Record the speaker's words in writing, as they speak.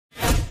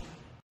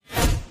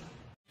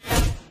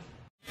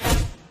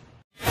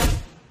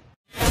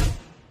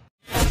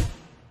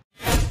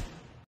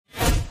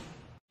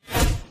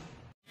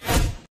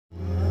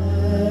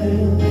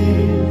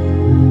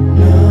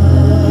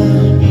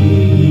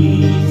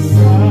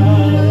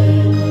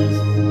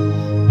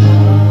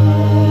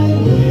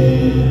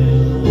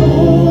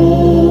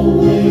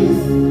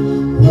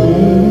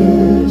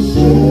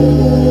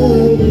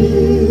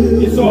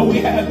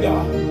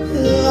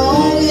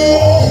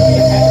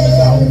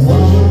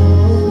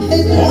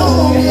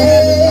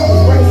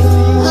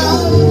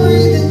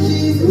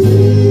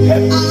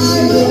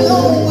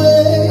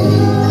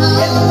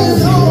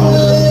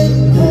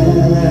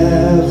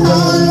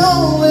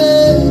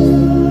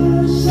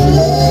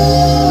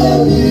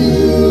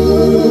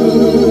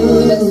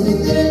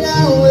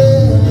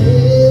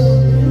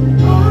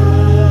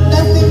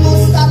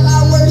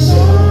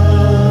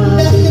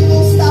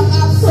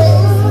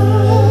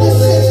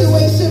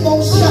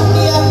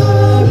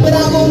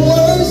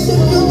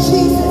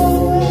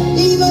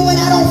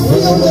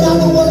feel good, I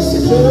will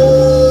worship you.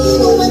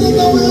 Even when it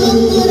don't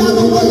look good, I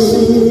will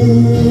worship you.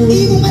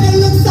 Even when it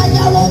looks like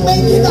I won't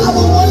make it, I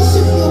will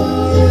worship you.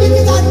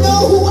 Because I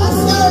know who I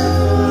serve.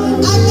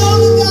 I know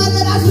the God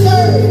that I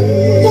serve,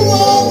 who will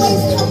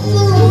always come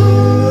through.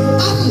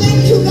 I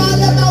thank you, God,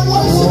 that my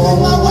worship is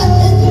my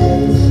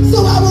weapon.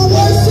 So I will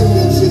worship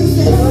you,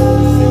 Jesus.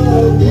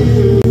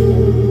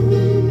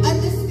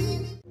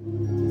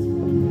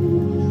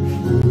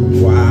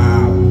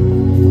 Wow.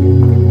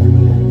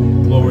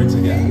 Glory to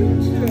God.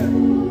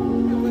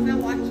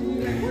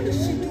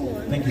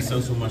 Thank you so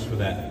much for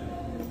that.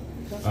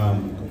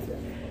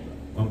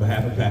 On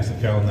behalf of Pastor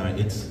Carol and I,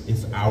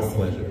 it's our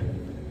pleasure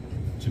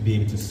to be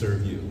able to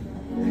serve you.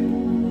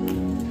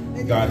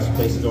 God has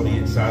placed it on the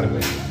inside of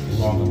us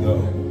long ago.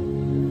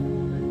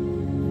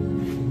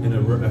 And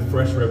a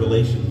fresh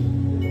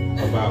revelation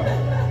about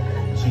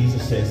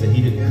Jesus says that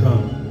he didn't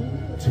come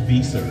to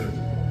be served,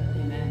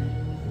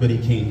 but he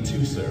came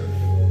to serve.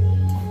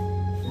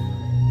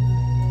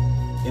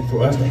 And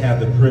for us to have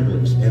the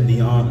privilege and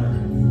the honor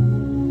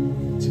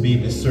to be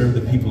able to serve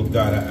the people of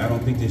God, I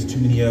don't think there's too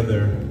many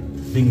other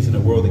things in the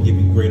world that give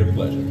me greater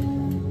pleasure.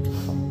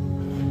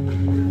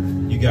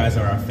 You guys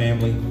are our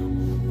family.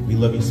 We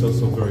love you so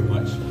very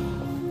much.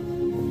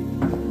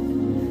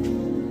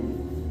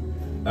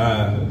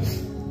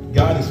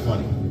 God is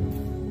funny.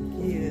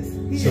 He is.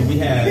 So we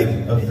have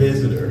a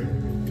visitor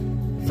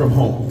from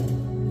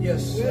home.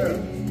 Yes, sir.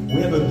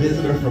 We have a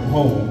visitor from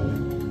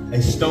home,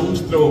 a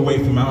stone's throw away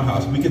from our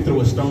house. We could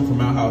throw a stone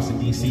from our house in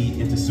D.C.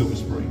 into Silver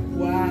Spring.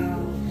 Wow.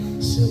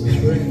 Silver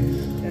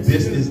Spring.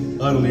 This is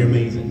utterly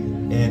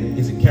amazing. And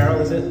is it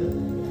Carol, is it?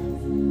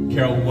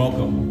 Carol,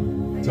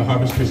 welcome to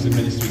Harvest Christian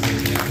Ministries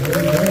International.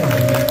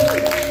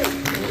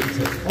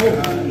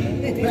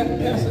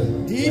 Pastor.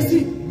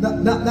 D.C.?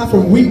 Not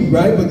from Wheaton,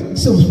 right? But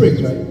Silver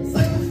Springs, right?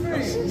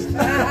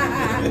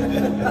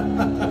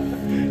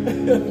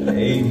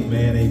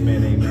 Amen,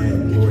 amen,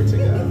 amen. Glory to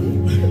God.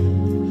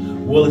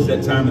 Well, it's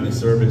that time in the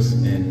service,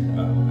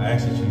 and I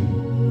ask that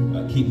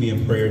you keep me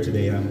in prayer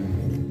today.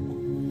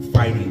 I'm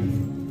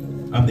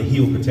fighting. I'm the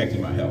heel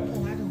protecting my health.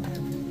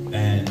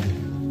 And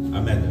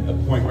I'm at a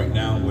point right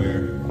now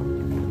where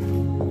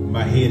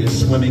my head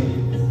is swimming.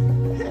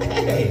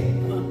 Hey,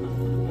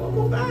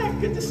 welcome back.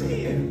 Good to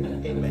see you.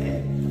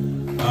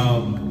 Amen.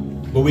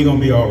 But we're going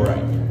to be all right.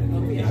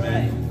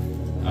 Amen.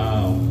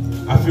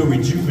 I feel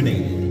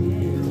rejuvenated.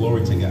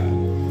 Glory to God.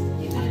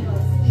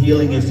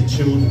 Healing is the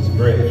children's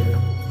bread.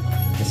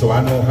 And so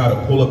I know how to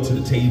pull up to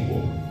the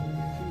table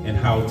and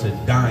how to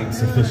dine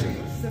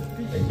sufficiently.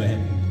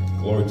 Amen.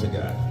 Glory to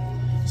God.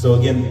 So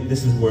again,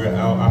 this is where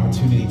our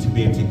opportunity to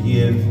be able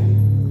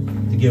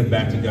to give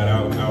back to God.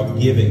 Our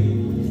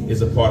giving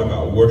is a part of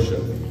our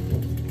worship.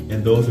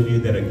 And those of you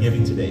that are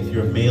giving today, if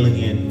you're mailing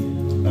in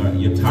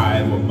your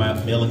tithe or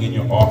mailing in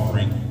your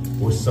offering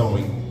or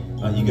sowing,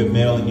 you can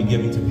mail and you're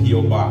giving to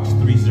P.O. Box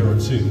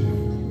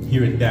 302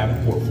 here in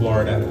Davenport,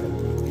 Florida,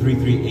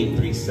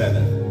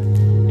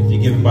 33837. If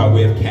you're giving by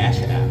way of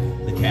Cash App,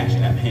 the Cash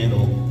App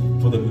handle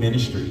for the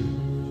ministry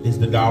is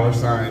the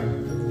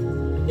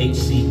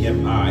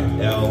 $HCMI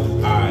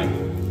LIFE.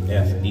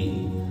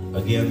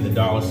 Again, the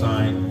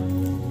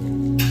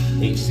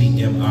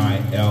 $HCMI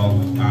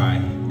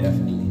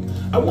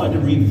LIFE. I wanted to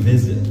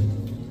revisit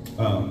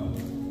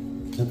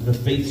the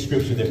faith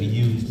scripture that we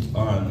used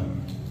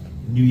on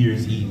New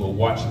Year's Eve or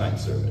Watch Night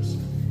service.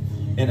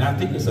 And I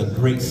think it's a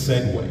great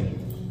segue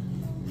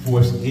for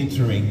us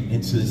entering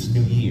into this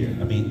new year.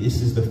 I mean,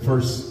 this is the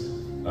first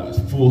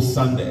full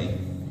Sunday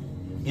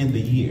in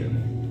the year.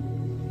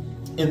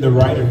 And the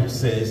writer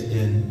says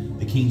in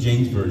the King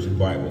James Version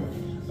Bible,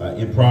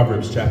 in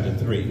Proverbs chapter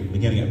 3,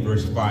 beginning at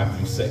verse 5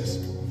 through 6,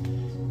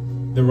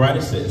 the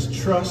writer says,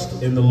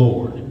 trust in the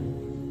Lord.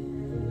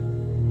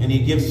 And he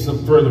gives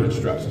some further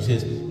instructions. He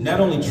says, not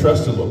only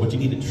trust the Lord, but you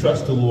need to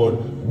trust the Lord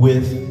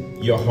with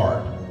your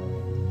heart.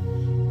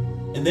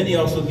 And then he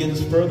also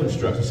gives us further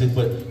instructions. He says,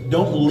 but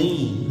don't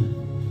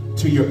lean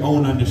to your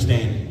own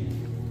understanding.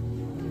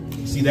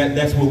 See,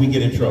 that's where we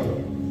get in trouble.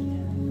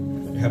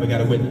 Have I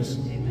got a witness?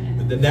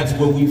 That's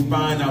where we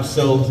find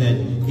ourselves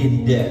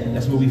in debt.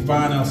 That's where we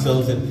find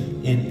ourselves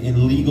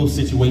in legal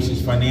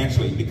situations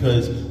financially,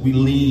 because we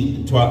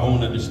lean to our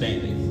own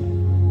understanding.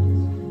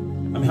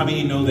 I mean, how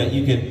many of you know that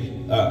you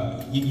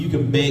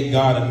can beg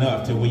God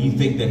enough to where you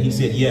think that he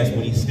said yes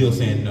when he's still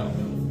saying no?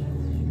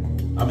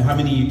 I mean, how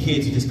many of you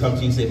kids who just come to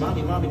you and say,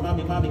 mommy, can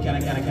I,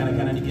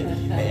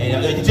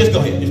 and just go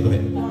ahead,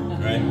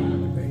 right?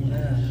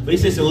 But he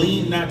says to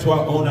lean not to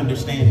our own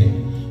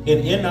understanding.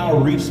 And in our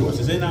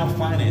resources, in our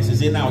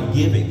finances, in our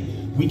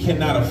giving, we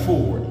cannot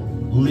afford,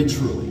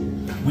 literally,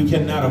 we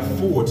cannot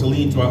afford to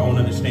lean to our own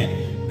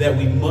understanding. That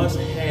we must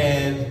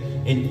have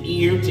an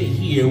ear to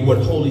hear what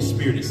Holy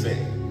Spirit is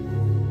saying.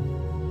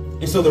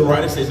 And so the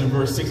writer says in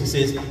verse 6, he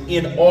says,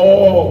 in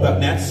all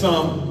that, not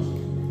some,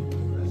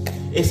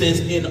 it says,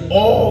 in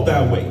all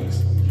thy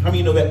ways. How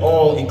many know that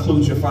all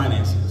includes your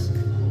finances?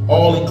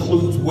 All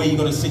includes where you're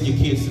going to send your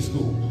kids to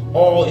school.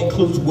 All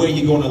includes where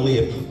you're going to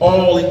live.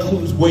 All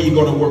includes where you're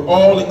going to work.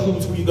 All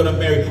includes who you're going to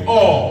marry.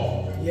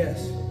 All.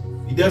 Yes.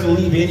 He doesn't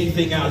leave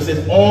anything out. It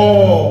says,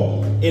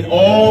 in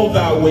all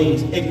thy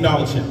ways,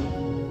 acknowledge him.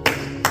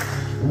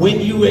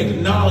 When you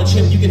acknowledge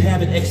him, you can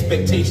have an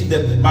expectation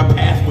that my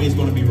pathway is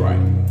going to be right.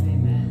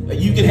 Amen.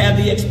 You can have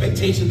the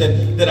expectation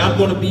that I'm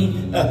going to be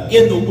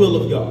in the will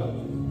of God.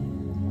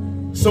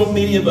 So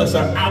many of us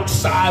are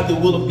outside the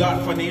will of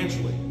God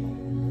financially.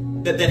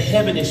 That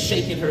heaven is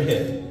shaking her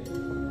head.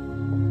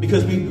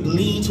 Because we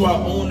lean to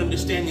our own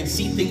understanding and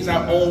see things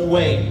our own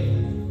way.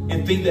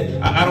 And think that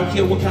I don't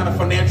care what kind of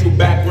financial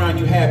background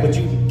you have, but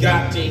you've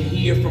got to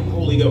hear from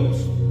Holy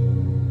Ghost.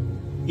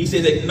 He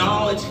says,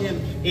 acknowledge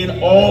him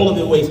in all of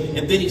the ways.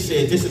 And then he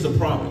says, this is a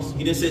promise.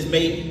 He just says,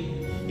 maybe.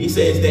 He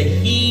says that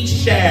he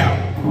shall,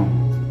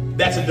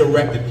 that's a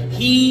directive.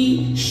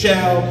 He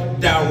shall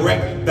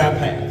direct thy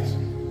paths.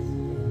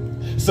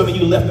 Some of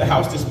you left the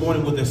house this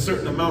morning with a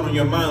certain amount on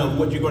your mind of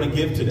what you're going to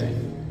give today.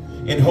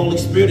 And Holy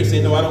Spirit is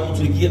saying, no, I don't want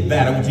you to give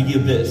that. I want you to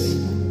give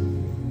this.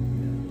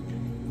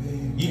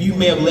 You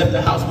may have left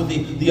the house with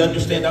the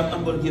understanding,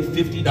 I'm going to give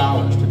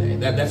 $50 today.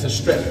 That's a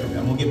stretch for me.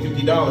 I'm going to give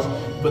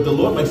 $50. But the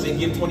Lord may say,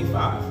 give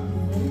 25.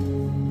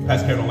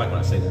 Pastor Carol don't like when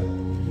I say that.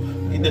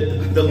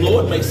 The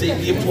Lord may say,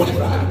 give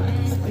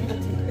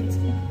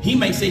 25. He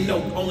may say,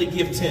 no, only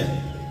give 10.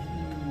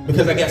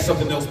 Because I got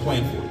something else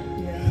planned for you.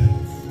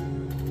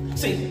 Yeah.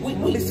 See,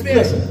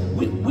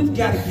 we've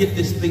got to get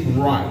this thing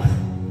right.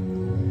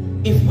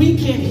 If we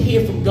can't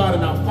hear from God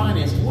in our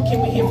finances, what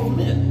can we hear from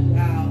men?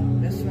 Wow,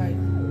 that's right.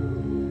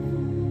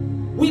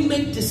 We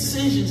make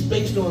decisions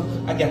based on,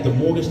 I got the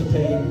mortgage to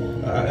pay,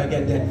 I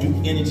got that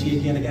Duke Energy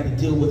again, I got to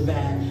deal with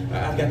that,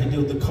 I've got to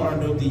deal with the car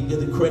note,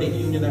 the credit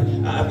union,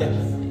 I've got,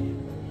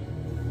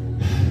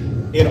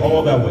 in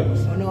all thy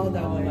ways. In all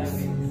thy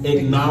ways.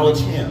 Acknowledge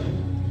him,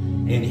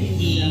 and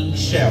he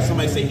shall.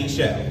 Somebody say he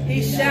shall.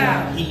 He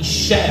shall. He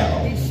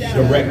shall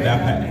direct thy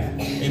path.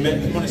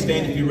 Amen. You want to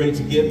stand if you're ready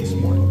to give this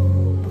morning?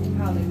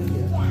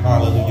 Hallelujah.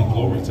 Hallelujah.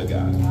 Glory to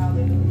God.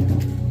 Hallelujah.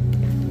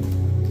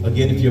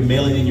 Again, if you're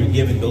mailing in your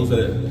giving, those that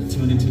are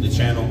tuned into the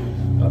channel,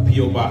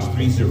 P.O. Box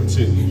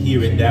 302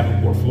 here in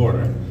Davenport,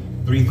 Florida,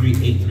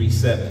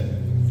 33837.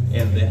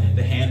 And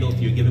the handle, if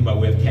you're giving by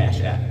way of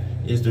Cash App,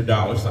 is the $,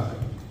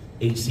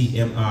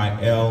 HCMI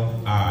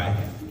LIFE.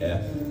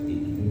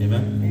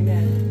 Amen?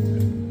 Amen.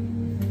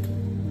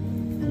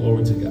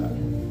 Glory to God.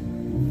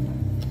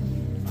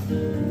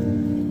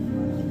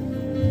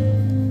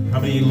 How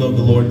many of you love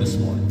the Lord this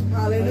morning?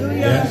 Hallelujah.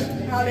 Yes?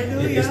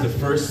 Hallelujah. It's the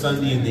first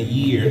Sunday in the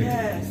year,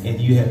 yes. And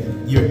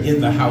you're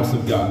in the house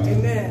of God.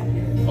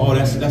 Amen. Oh,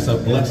 that's a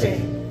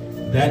blessing.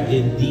 That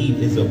indeed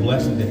is a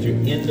blessing that you're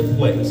in the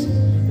place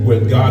where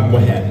God will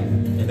have you.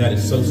 And that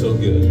is so, so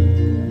good.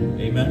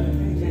 Amen?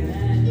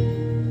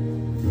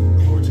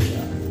 Glory to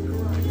God.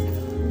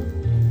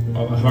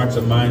 All our hearts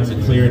and minds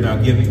are clear in our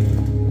giving.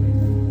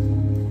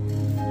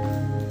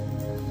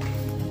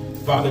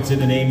 Father, it's in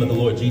the name of the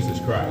Lord Jesus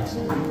Christ.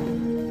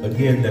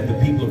 Again, that the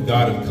people of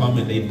God have come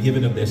and they've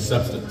given of their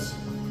substance.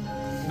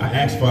 I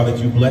ask, Father,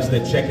 that you bless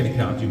their checking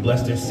account, you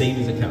bless their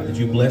savings account, that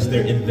you bless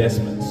their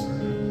investments.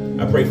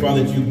 I pray,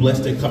 Father, that you bless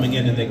their coming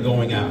in and their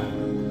going out.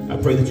 I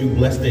pray that you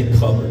bless their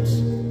cupboards.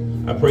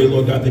 I pray,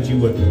 Lord God, that you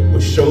would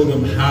show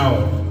them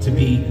how to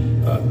be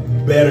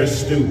better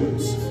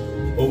stewards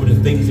over the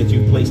things that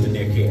you placed in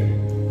their care.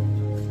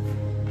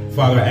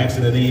 Father, I ask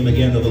in the name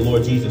again of the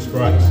Lord Jesus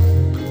Christ,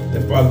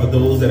 that, Father, for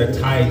those that are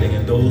tithing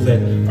and those that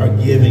are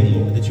giving,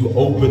 Lord, that you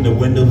open the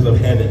windows of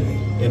heaven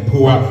and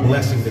pour out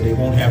blessings that they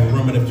won't have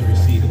room enough to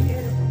receive it.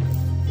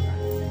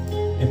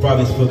 And,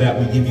 Father, it's for that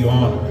we give you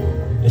honor.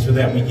 It's for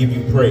that we give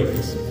you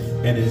praise.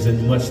 And it is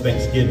in much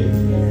thanksgiving.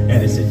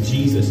 And it's in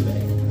Jesus'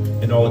 name.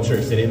 And all the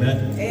church said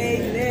amen?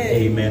 Amen.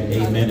 Amen,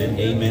 amen, and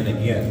amen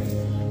again.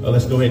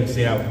 Let's go ahead and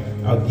say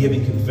our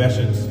giving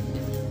confessions.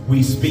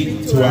 We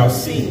speak to our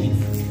seed,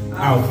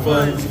 our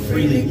funds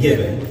freely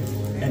given,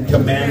 and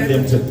command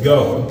them to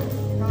go,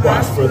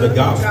 prosper the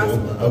gospel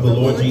of the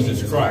Lord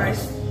Jesus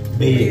Christ.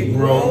 May it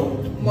grow,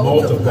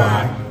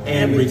 multiply,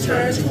 and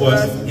return to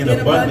us in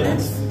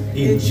abundance.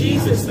 In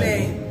Jesus'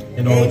 name.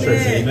 And all the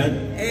church say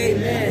amen?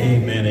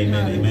 Amen. Amen,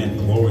 amen, amen.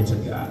 Glory to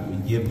God. We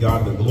give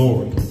God the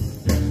glory.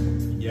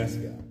 Yes,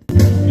 God.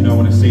 You know, I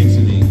want to say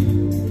to the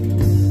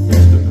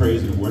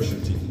praise and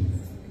worship team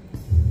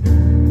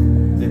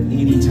that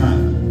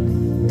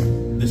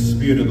anytime the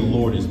Spirit of the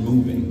Lord is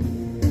moving,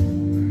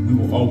 we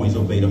will always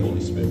obey the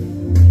Holy Spirit.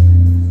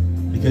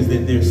 Because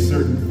there's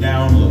certain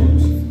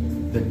downloads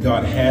that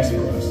God has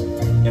for us,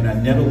 and I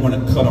never want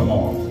to cut them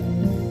off.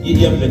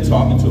 You ever been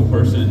talking to a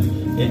person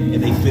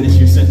and they finish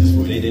your sentence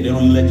for you? They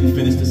don't even let you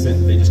finish the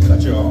sentence. They just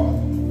cut you off.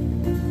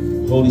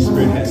 Holy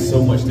Spirit has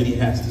so much that he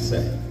has to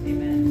say.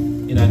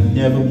 Amen. And I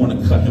never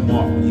want to cut him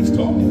off when he's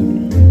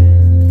talking.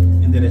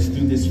 And that it's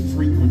through this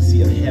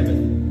frequency of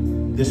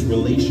heaven, this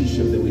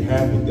relationship that we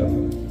have with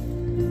God,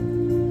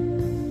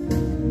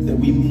 that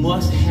we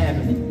must have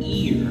an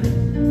ear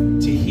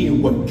to hear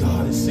what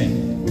God is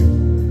saying.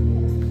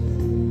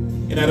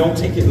 And I don't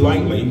take it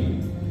lightly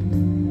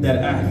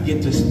that I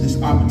get this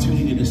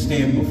opportunity to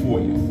stand before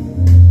you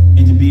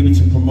and to be able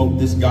to promote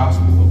this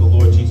gospel of the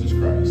Lord Jesus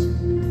Christ.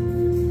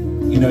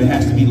 You know, it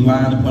has to be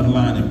line upon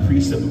line and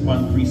precept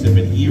upon precept,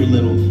 and here a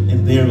little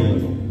and there a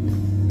little.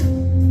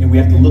 And we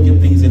have to look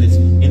at things in its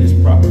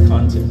proper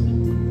content.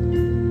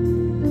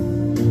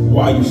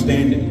 While you're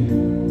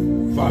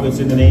standing, Father, it's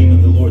in the name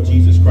of the Lord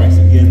Jesus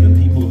Christ. Again,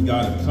 the people of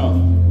God have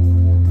come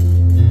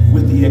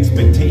with the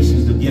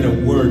expectations to get a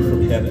word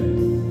from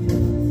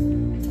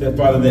heaven. That,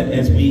 Father, that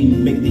as we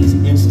make these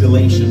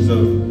installations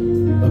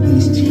of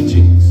these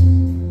teachings,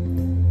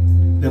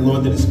 that,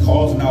 Lord, that it's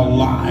causing our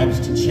lives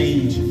to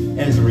change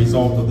as a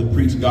result of the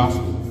preached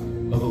gospel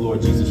of the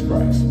Lord Jesus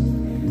Christ.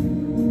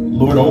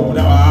 Lord, open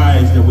our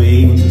eyes that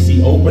we're able to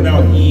see. Open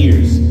our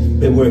ears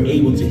that we're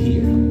able to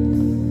hear.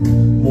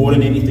 More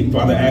than anything,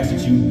 Father, I ask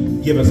that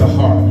you give us a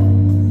heart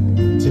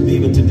to be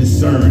able to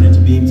discern and to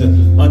be able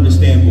to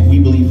understand what we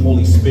believe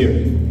Holy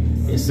Spirit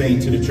is saying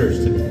to the church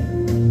today.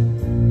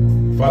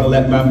 Father,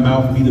 let my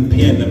mouth be the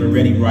pen of a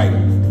ready writer,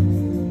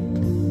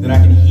 that I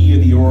can hear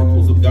the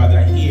oracles of God, that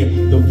I hear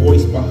the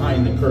voice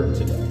behind the curtain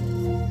today,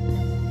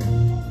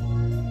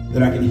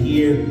 that I can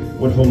hear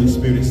what Holy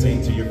Spirit is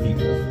saying to your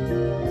people.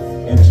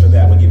 And it's for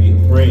that we give you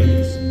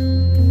praise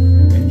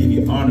and give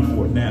you honor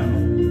for it now.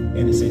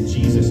 And it's in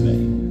Jesus'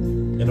 name.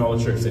 And all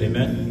the church said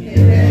amen.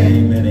 Amen.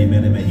 Amen,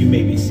 amen, amen. You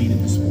may be seated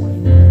this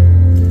morning.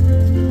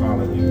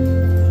 Hallelujah.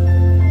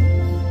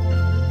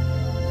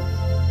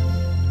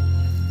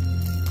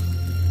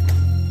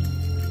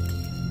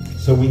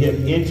 So we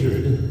have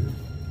entered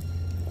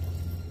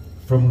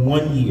from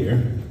one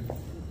year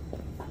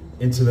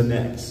into the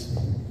next.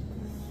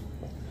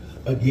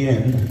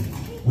 Again,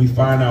 we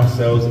find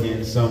ourselves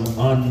in some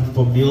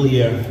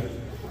unfamiliar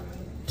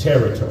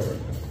territory.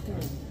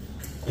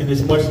 And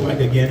it's much like,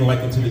 again, like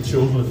to the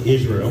children of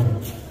Israel,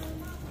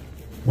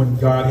 when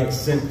God had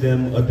sent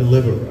them a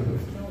deliverer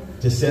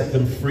to set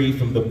them free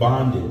from the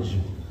bondage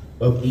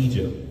of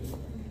Egypt,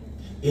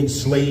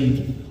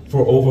 enslaved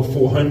for over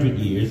 400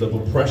 years of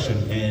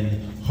oppression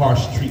and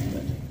harsh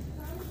treatment.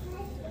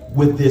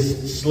 With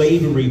this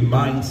slavery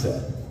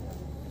mindset,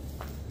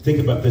 think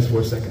about this for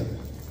a second.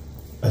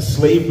 A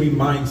slavery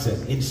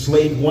mindset,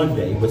 enslaved one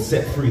day, but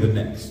set free the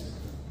next.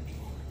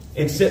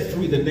 And set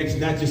free the next,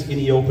 not just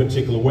any old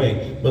particular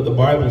way, but the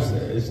Bible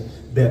says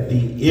that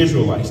the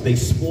Israelites, they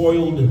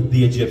spoiled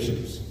the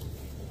Egyptians.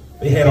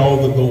 They had all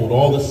the gold,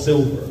 all the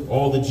silver,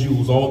 all the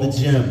jewels, all the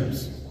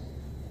gems.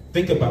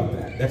 Think about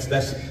that. That's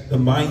the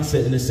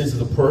mindset, in the sense of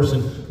the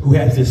person who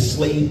has this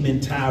slave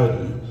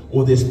mentality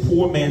or this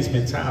poor man's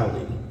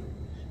mentality.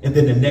 And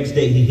then the next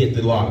day he hit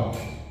the lotto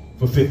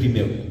for 50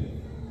 million.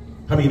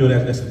 How many of you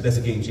know that's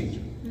a game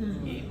changer?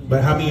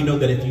 But how many of you know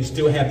that if you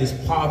still have this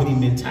poverty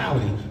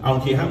mentality, I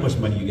don't care how much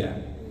money you got,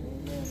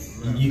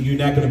 you're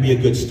not going to be a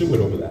good steward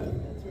over that.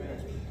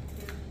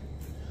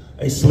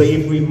 A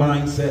slavery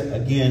mindset,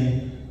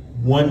 again,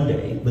 one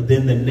day, but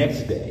then the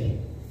next day,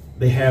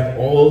 they have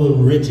all the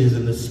riches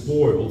and the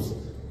spoils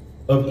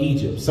of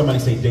Egypt. Somebody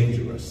say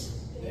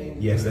dangerous.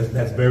 Yes,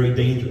 that's very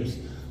dangerous.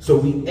 So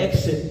we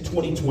exit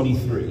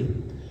 2023.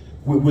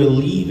 We're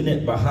leaving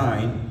it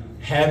behind,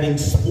 having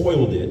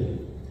spoiled it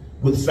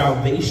with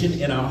salvation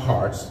in our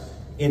hearts,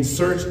 in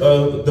search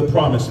of the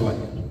promised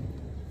land.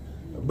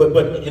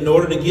 But in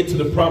order to get to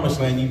the promised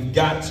land, you've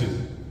got to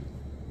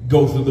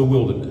go through the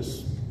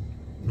wilderness.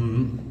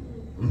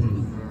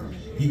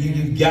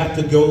 You've got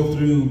to go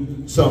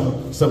through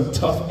some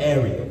tough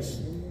areas.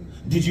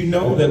 Did you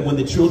know that when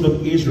the children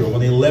of Israel,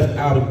 when they left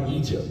out of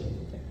Egypt,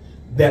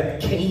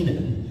 that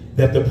Canaan,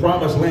 that the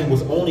promised land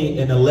was only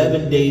an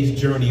 11 days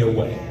journey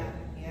away?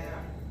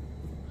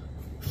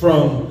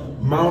 From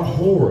Mount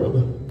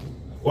Horeb,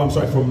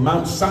 from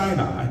Mount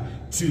Sinai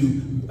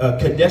to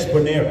Kadesh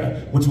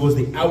Barnea, which was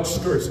the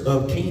outskirts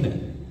of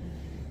Canaan.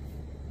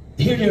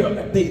 Here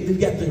they've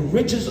got the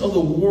riches of the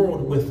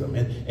world with them.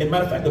 And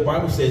matter of fact, the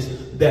Bible says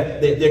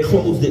that their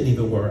clothes didn't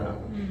even wear out.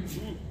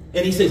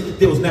 And he says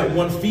there was not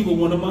one feeble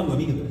one among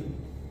them either.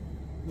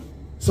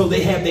 So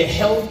they have their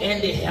health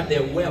and they have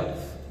their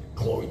wealth.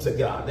 Glory to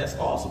God. That's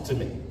awesome to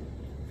me.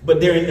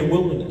 But they're in the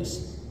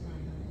wilderness.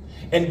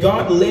 And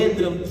God led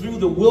them through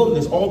the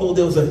wilderness, although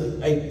there was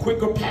a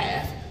quicker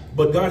path,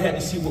 but God had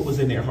to see what was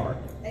in their heart.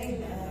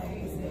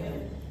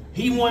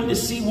 He wanted to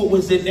see what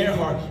was in their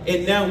heart.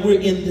 And now we're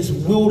in this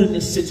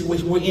wilderness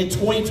situation. We're in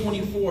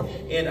 2024,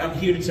 and I'm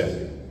here to tell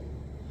you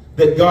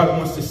that God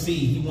wants to see,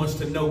 he wants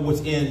to know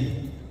what's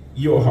in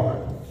your heart.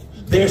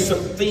 There's some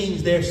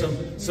things, there's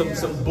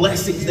some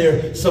blessings,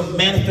 there's some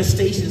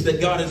manifestations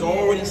that God has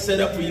already set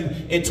up for you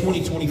in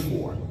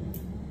 2024.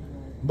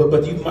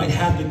 But you might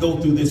have to go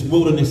through this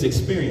wilderness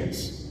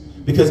experience,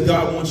 because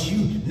God wants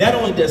you, not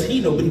only does he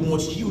know, but he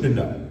wants you to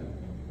know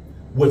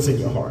what's in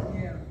your heart.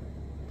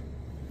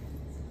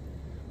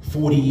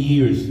 40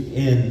 years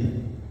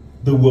in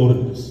the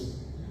wilderness.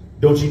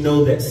 Don't you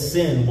know that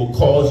sin will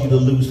cause you to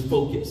lose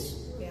focus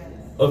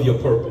of your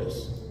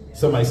purpose?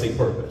 Somebody say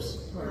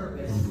purpose.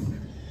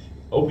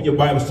 Open your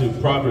Bibles to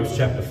Proverbs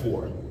chapter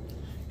 4.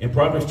 In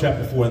Proverbs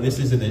chapter 4, and this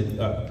is in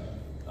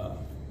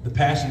the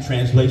Passion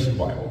Translation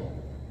Bible.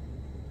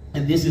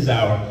 And this is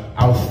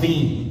our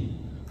theme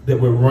that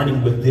we're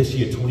running with this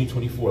year,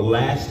 2024.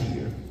 Last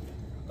year,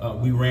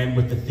 we ran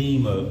with the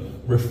theme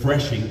of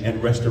refreshing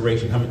and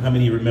restoration. How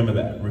many of you remember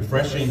that?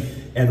 Refreshing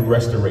and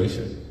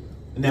restoration.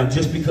 Now,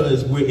 just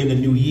because we're in the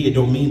new year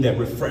don't mean that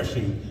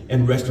refreshing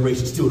and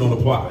restoration still don't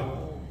apply.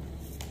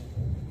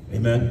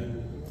 Amen?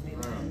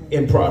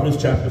 In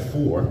Proverbs chapter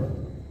 4,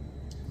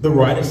 the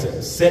writer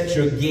says, set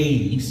your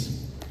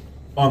gaze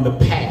on the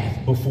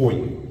path before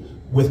you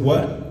with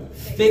what?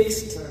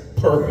 Fixed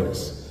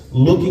purpose,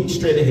 looking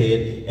straight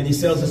ahead. And he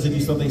tells us to do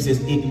something. He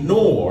says,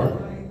 ignore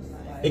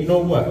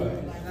what?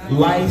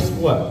 Life's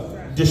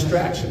what?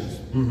 Distractions.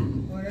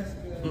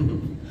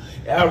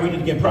 I'll read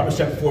it again. Proverbs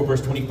chapter 4,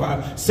 verse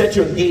 25. Set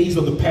your gaze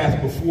on the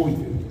path before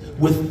you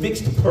with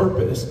fixed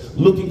purpose,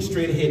 looking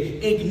straight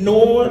ahead.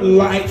 Ignore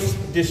life's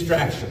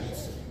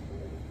distractions.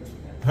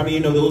 How many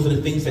of you know those are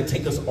the things that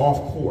take us off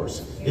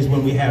course, is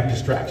when we have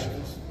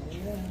distractions?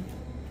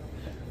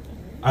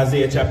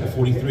 Isaiah chapter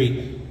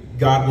 43,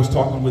 God was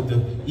talking with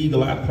the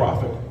eagle-eyed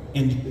prophet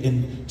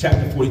in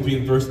chapter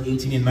 43, verse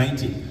 18 and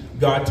 19.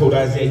 God told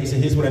Isaiah, he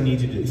said, here's what I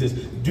need you to do. He says,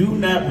 do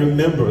not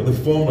remember the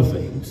former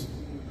things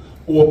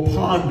or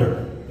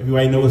ponder.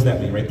 Everybody knows what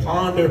that means, right?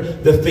 Ponder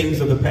the things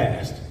of the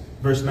past.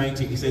 Verse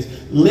 19, he says,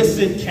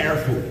 listen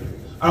carefully.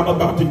 I'm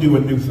about to do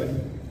a new thing.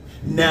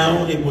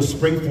 Now it will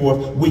spring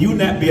forth. Will you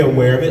not be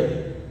aware of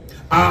it?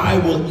 I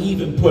will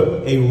even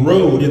put a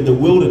road in the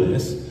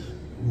wilderness,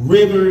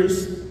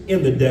 rivers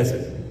in the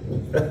desert.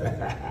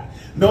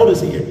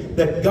 Notice here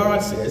that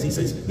God says, he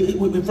says,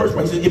 first of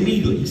all, he says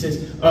immediately, he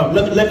says,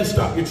 let me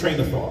stop your train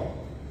of thought.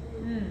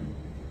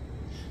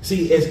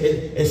 See,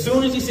 as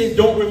soon as he said,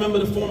 don't remember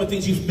the former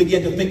things, you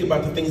begin to think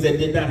about the things that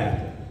did not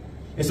happen.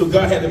 And so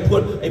God had to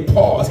put a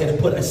pause, had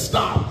to put a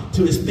stop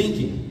to his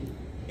thinking.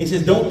 He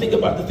says, don't think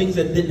about the things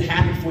that didn't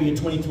happen for you in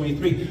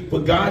 2023.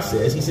 But God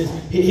says, he says,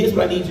 here's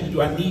what I need you to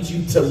do. I need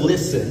you to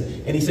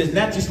listen. And he says,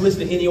 not just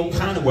listen in any old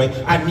kind of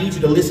way. I need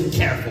you to listen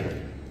carefully.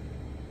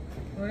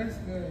 Oh, that's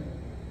good.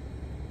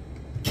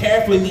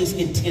 Carefully means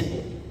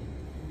intently.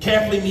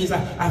 Carefully means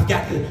I've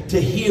got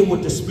to hear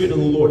what the Spirit of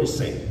the Lord is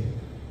saying.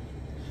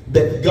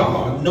 That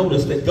God,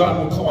 notice that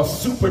God will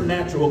cause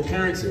supernatural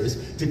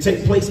occurrences to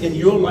take place in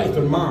your life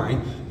and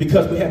mine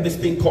because we have this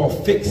thing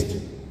called fixed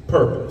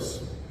purpose.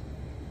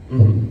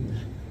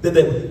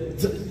 The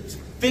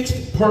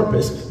fixed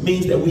purpose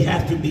means that we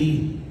have to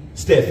be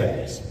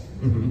steadfast.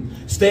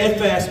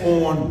 Steadfast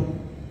on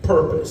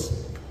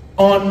purpose.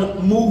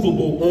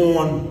 Unmovable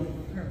on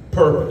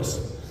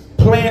purpose.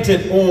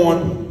 Planted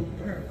on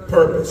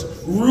purpose.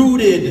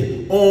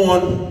 Rooted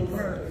on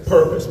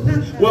purpose.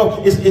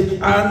 Well,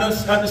 I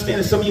understand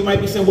that some of you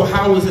might be saying, well,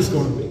 how is this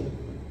going to be?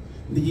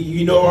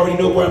 You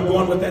already know where I'm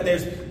going with that.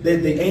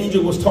 The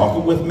angel was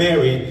talking with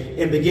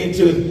Mary and began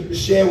to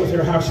share with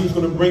her how she was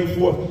going to bring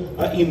forth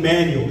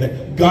Emmanuel,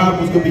 that God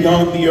was going to be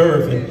on the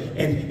earth.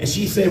 And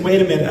she said, wait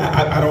a minute,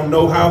 I don't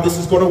know how this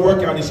is going to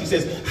work out. And she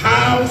says,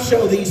 how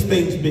shall these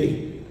things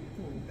be?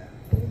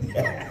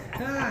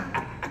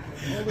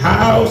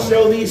 How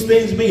shall these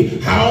things be?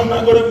 How am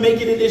I going to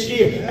make it in this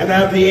year? And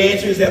the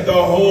answer is that the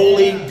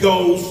Holy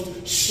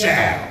Ghost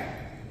shall.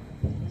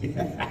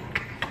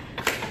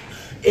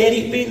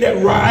 Anything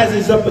that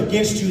rises up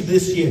against you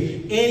this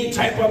year, any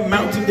type of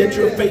mountain that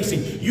you're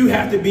facing, you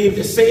have to be able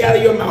to say out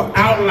of your mouth,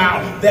 out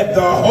loud, that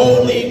the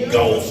Holy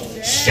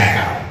Ghost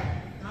shall.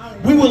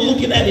 We were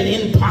looking at an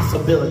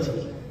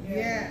impossibility.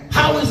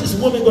 How is this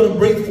woman going to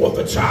bring forth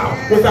a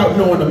child without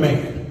knowing a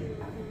man?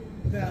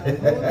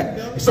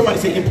 Somebody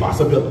say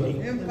impossibility.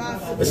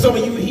 Some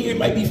of you here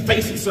might be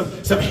facing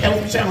some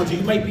health challenges.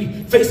 You might be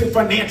facing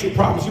financial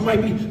problems. You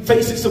might be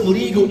facing some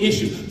legal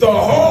issues. The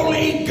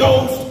Holy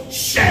Ghost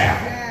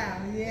shall.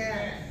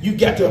 You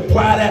got to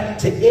apply that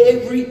to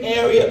every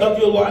area of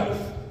your life.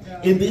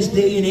 In this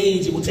day and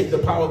age, it will take the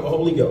power of the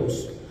Holy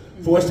Ghost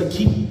for us to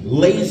keep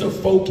laser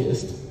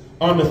focused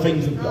on the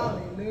things of God.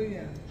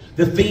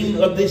 The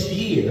theme of this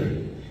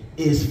year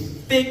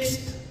is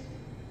fixed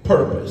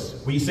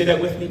purpose. Will you say that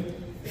with me?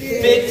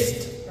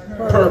 Fixed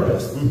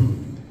purpose.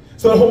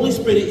 So the Holy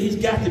Spirit, he's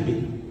got to be,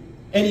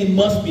 and he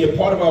must be a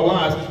part of our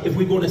lives if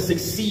we're going to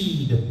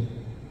succeed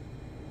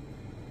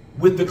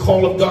with the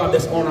call of God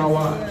that's on our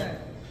lives.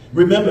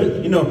 Remember,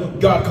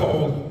 God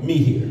called me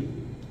here.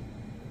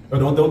 But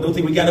don't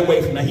think we got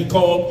away from that. He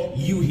called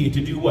you here to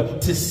do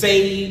what? To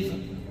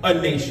save a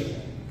nation.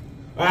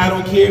 I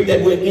don't care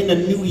that we're in the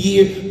new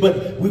year,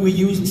 but we were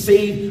using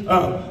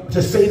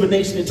to save a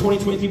nation in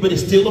 2023, but it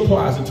still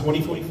applies in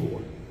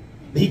 2024.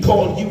 He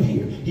called you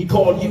here. He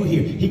called you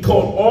here. He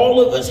called all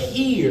of us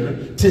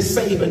here to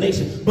save a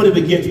nation. But it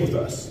begins with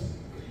us.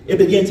 It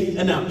begins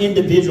in our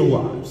individual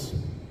lives.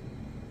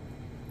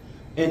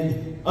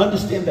 And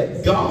understand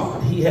that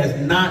God, he has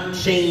not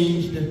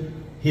changed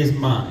his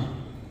mind.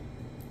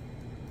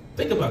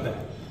 Think about that.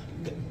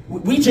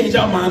 We change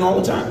our mind all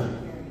the time.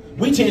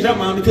 We change our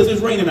mind because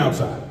it's raining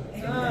outside.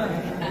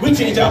 We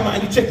change our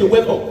mind. You check the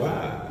weather. Oh,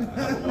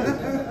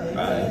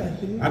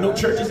 I know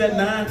church is at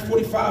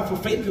 9:45 for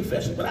faith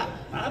confession, but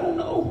I don't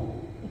know.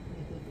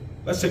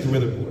 Let's check the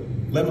weather report.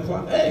 11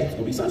 o'clock. Hey, it's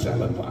going to be sunshine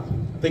 11 o'clock.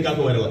 I think I'll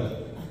go at 11.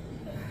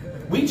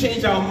 We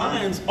change our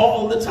minds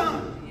all the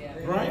time,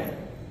 right?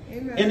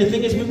 Amen. And the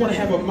thing is, we want to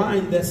have a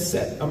mind that's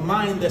set, a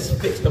mind that's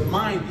fixed, a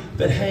mind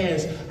that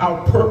has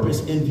our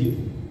purpose in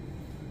view.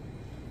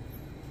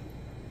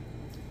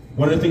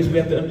 One of the things we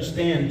have to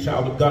understand,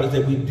 child of God, is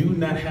that we do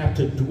not have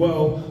to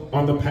dwell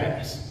on the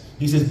past.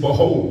 He says,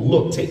 behold,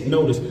 look, take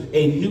notice,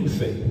 a new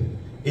thing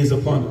is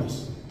upon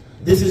us.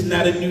 This is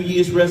not a New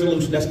Year's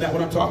resolution. That's not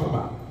what I'm talking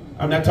about.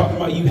 I'm not talking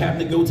about you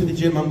having to go to the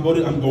gym. I'm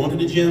going to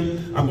the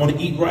gym. I'm going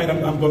to eat right.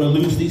 I'm going to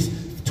lose these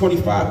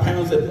 25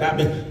 pounds that I've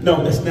been.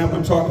 No, that's not what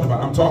I'm talking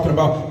about. I'm talking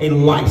about a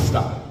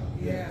lifestyle.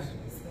 Yeah.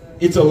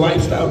 It's a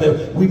lifestyle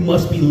that we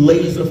must be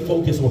laser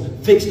focused or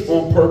fixed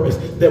on purpose,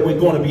 that we're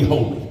going to be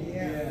holy.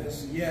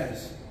 Yes,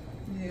 yes.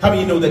 How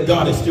many of you know that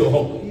God is still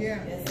holy? Yeah.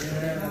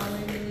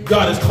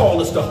 God has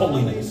called us to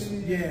holiness.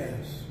 Yes.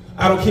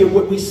 I don't care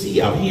what we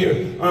see out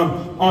here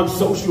on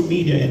social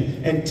media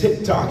and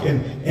TikTok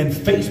and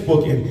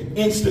Facebook and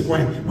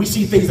Instagram. We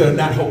see things that are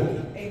not holy.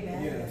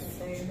 Amen. Yes.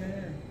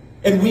 Amen.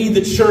 And we,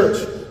 the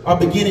church, are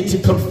beginning to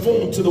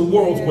conform to the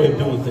world's way of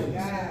doing things.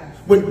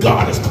 When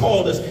God has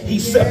called us, he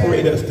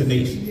separated us to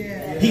nations.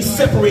 He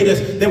separated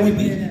us that we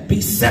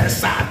be set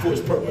aside for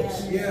his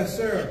purpose. Yes,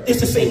 sir.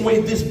 It's the same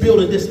way this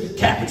building, this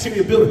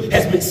cafeteria building,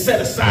 has been set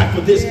aside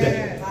for this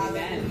day.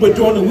 But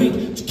during the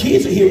week,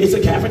 kids are here, it's a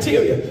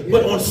cafeteria.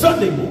 But on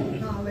Sunday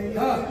morning,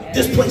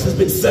 this place has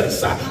been set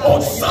aside.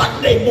 On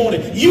Sunday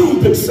morning,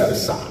 you've been set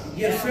aside.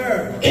 Yes,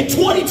 sir. In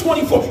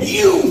 2024,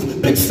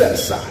 you've been set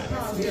aside.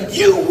 Yes.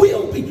 You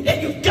will be,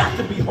 and you've got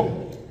to be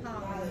holy.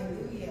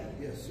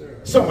 Yes, sir.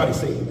 Somebody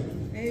say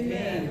amen.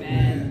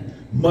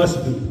 Amen.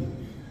 Must be,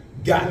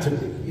 got to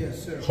be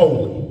Yes, sir.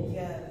 holy.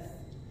 Yes.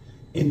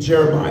 In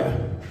Jeremiah,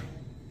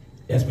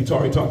 as we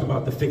already talked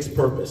about, the fixed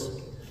purpose.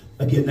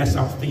 Again, that's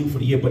our theme for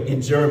the year. But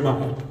in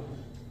Jeremiah,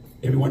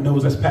 everyone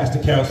knows that's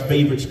Pastor Carol's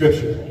favorite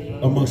scripture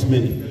amongst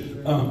many.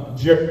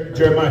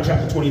 Jeremiah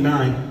chapter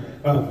 29,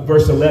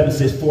 verse 11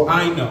 says, for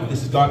I know,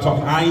 this is God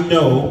talking, I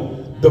know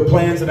the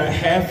plans that I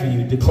have for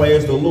you,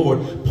 declares the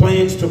Lord.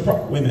 Plans to,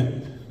 wait a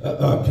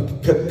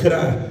minute, could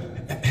I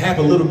have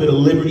a little bit of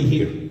liberty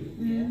here?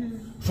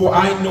 For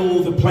I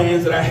know the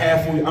plans that I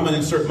have for you. I'm going to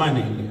insert my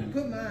name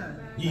there. Put mine.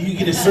 You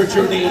can insert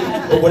your name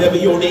or whatever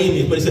your name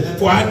is. But it says,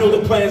 for I know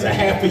the plans I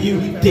have for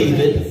you,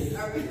 David.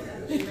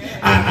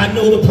 I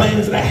know the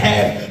plans that I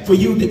have for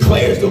you,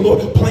 declares the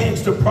Lord.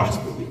 Plans to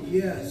prosper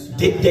you. Yes.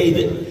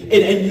 David.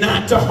 And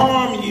not to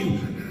harm you,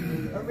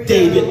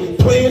 David.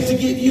 Plans to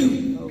give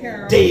you,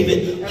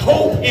 David,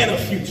 hope and a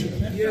future.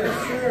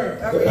 Yes,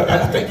 sir.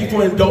 I thank you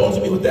for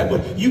indulging me with that.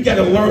 But you got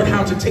to learn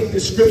how to take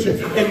this scripture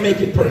and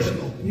make it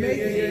personal. Yeah.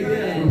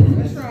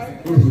 That's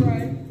right. That's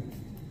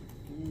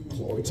right.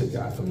 Glory to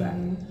God for that.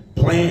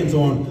 Plans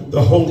on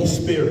the Holy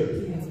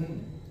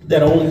Spirit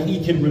that only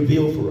he can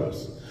reveal for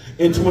us.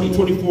 In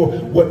 2024,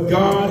 what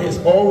God has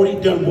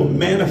already done will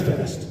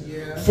manifest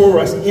for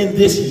us in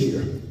this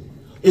year.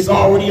 It's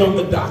already on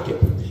the docket.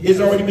 It's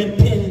already been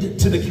pinned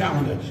to the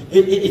calendar.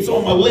 It's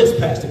on my list,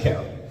 Pastor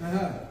Carol.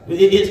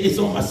 It's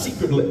on my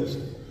secret list.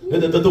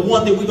 The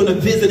one that we're going to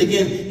visit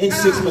again in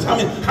 6 months.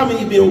 How many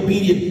have been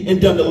obedient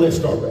and done the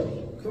list already?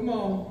 Come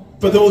on.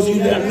 For those of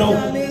you that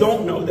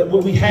don't know, that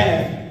what we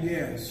have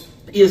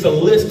is a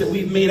list that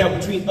we've made out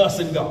between us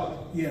and God.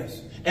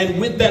 Yes. And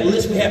with that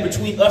list we have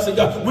between us and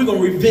God, we're going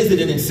to revisit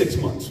it in 6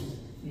 months.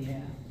 Yeah.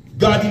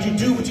 God, did you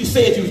do what you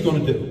said you was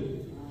going to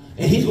do?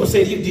 And he's going to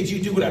say to you, did you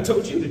do what I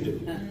told you to do?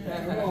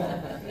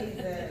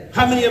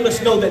 How many of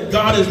us know that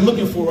God is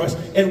looking for us,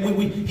 and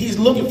he's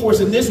looking for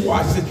us in this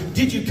wise? He says,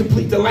 did you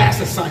complete the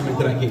last assignment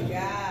that I gave you?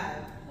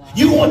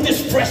 You want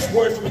this fresh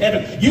word from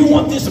heaven. You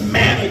want this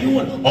manna. You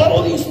want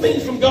all these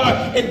things from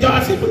God. And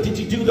God said, but did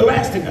you do the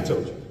last thing I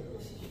told you?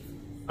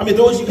 I mean,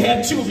 those of you who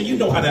have children, you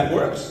know how that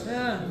works.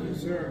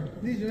 Yes, sir.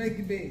 Did you make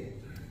your bed?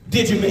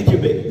 Did you make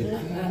your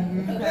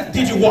bed?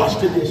 Did you wash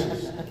the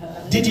dishes?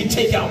 Did you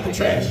take out the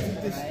trash?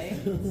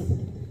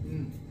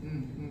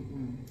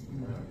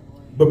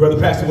 But Brother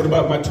Pastor, what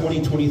about my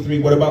 2023?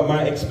 What about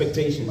my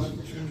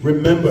expectations?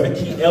 Remember, a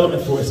key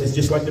element for us is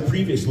just like the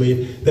previous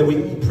year that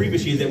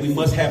we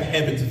must have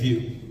heaven's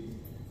view.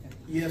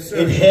 Yes, sir.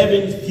 In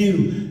heaven's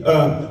view,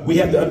 we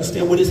have to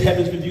understand what is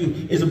heaven's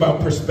view is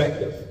about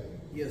perspective.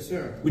 Yes,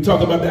 sir. We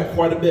talk about that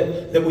quite a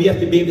bit, that we have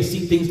to be able to see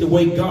things the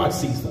way God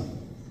sees them.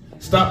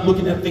 Stop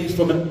looking at things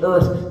from an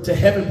earth to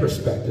heaven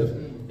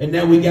perspective. And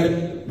now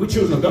we're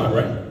children of God,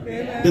 right?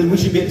 Yeah. Then we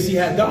should be able to see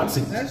how God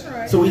sees. That's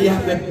right. So we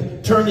have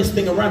to turn this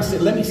thing around and say,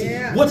 let me see,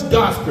 what's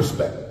God's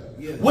perspective?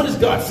 Yes. What does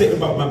God say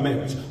about my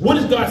marriage? What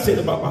does God say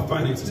about my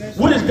finances?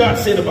 What does God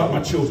say about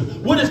my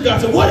children? What does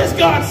God say? What does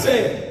God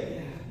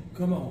say?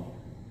 Come on.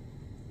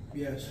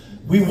 Yes.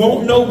 We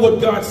won't know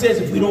what God says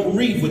if we don't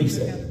read what he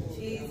said.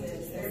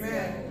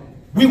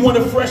 We want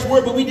a fresh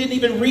word, but we didn't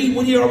even read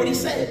what he already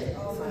said.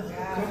 Oh my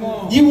God. Come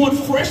on. You want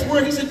fresh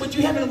word? He said, but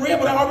you haven't read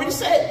what I already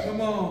said.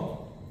 Come on.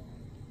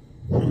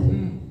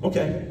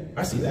 Okay,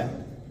 I see that.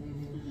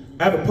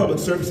 I have a public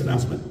service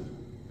announcement.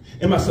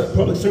 And my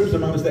public service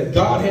announcement is that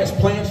God has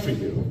plans for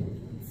you,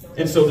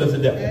 and so does the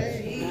devil.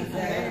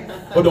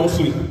 Oh, don't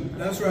sleep.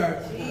 That's right.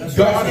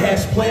 God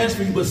has plans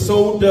for you, but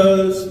so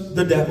does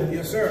the devil.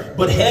 Yes, sir.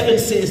 But heaven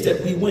says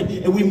that we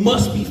win, and we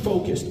must be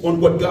focused on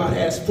what God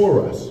has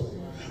for us.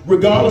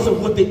 Regardless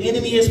of what the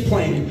enemy is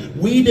planning,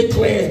 we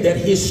declare that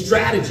his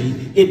strategy,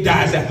 it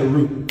dies at the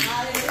root.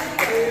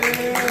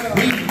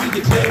 We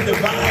declare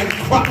divine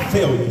crop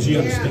failures, you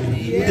understand?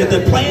 That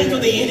the plans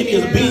of the enemy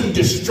is being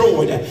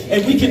destroyed,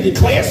 and we can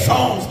declare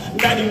Psalms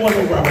 91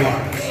 over our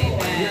lives.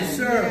 Yes,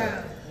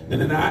 sir. And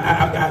then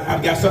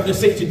I've got something to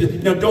say to you.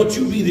 Now, don't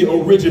you be the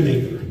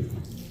originator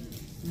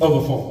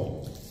of a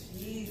fall.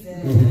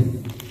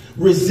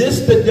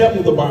 Resist the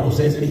devil, the Bible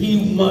says, and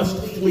he must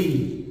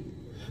flee.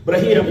 But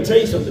I'm going to tell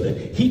you something.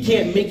 That he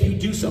can't make you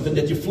do something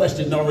that your flesh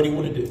didn't already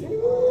want to do.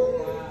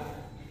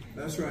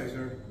 That's right,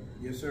 sir.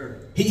 Yes,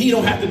 sir. He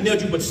don't have to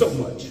nudge you but so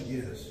much.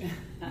 Yes.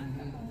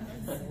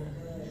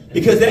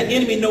 Because that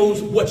enemy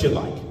knows what you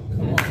like.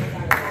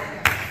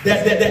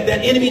 That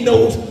enemy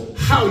knows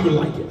how you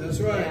like it. That's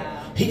right.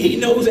 He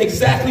knows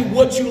exactly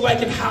what you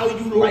like and how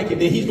you like it.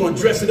 Then he's going to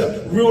dress it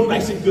up real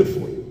nice and good for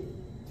you.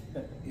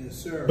 Yes,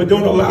 sir. But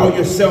don't allow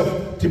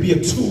yourself to be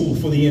a tool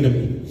for the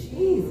enemy.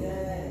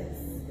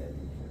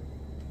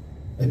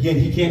 Again,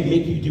 he can't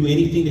make you do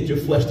anything that your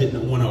flesh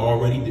didn't want to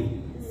already do.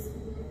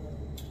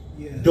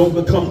 Yes. Don't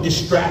become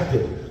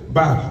distracted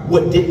by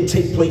what didn't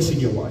take place in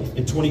your life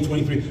in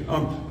 2023.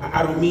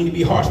 I don't mean to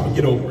be harsh, but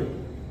get over it.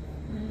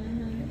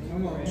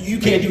 Come on. You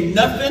can't do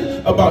nothing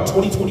about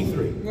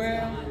 2023.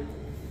 Well,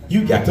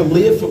 You got to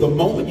live for the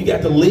moment. You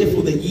got to live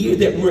for the year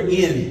that we're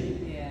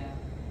in. yeah.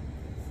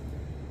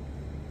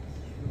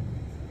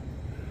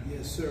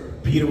 Yes, sir.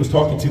 Peter was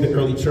talking to the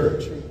early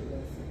church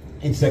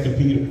in 2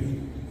 Peter.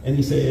 And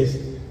he says,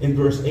 in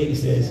verse 8, he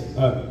says,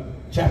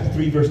 chapter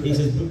 3, verse 8, he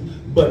says,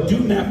 but do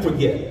not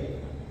forget.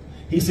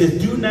 He says,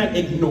 do not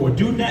ignore,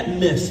 do not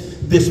miss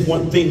this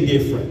one thing, dear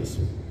friends.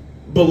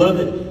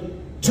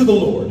 Beloved, to the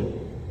Lord.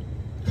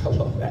 I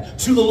love that.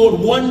 To the Lord,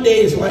 one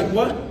day is like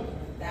what?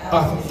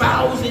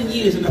 1,000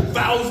 years, and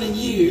 1,000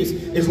 years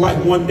is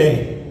like one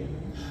day.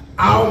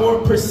 Our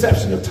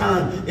perception of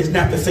time is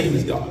not the same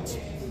as God's.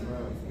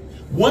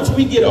 Once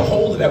we get a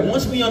hold of that,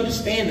 once we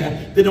understand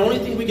that, then the only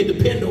thing we can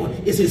depend on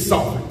is his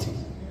sovereignty.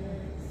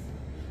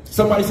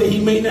 Somebody say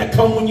he may not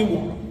come when you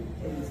want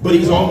him, but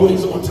he's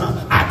always on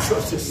time. I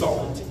trust his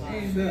sovereignty.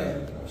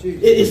 Amen.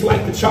 It's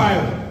like the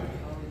child.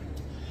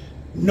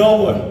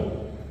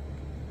 Noah,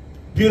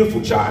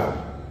 beautiful child.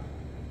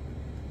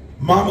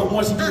 Mama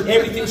wants to do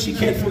everything she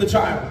can for the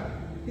child.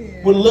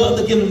 Would love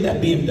to give him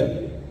that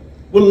BMW.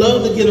 Would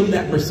love to give him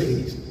that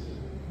Mercedes.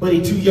 But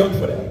he's too young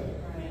for that.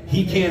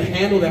 He can't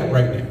handle that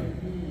right now.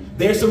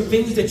 There's some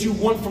things that you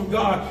want from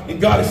God, and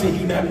God is saying,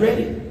 you're not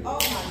ready. Oh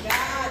my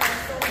God,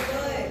 that's so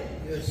good.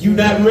 Yes, You're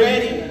not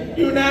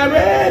ready. You're not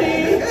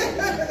ready.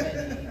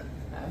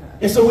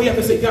 And so we have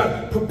to say,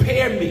 God,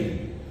 prepare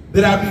me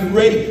that I be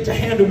ready to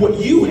handle what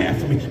you have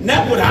for me.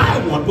 Not what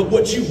I want, but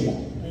what you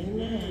want.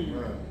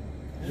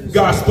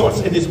 God's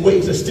thoughts and his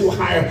ways are still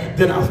higher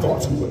than our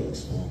thoughts and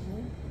ways.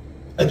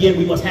 Again,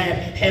 we must have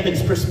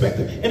heaven's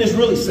perspective. And it's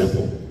really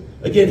simple.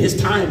 Again, his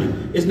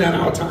timing is not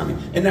our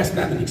timing. And that's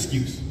not an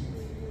excuse.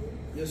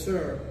 Yes,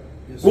 sir.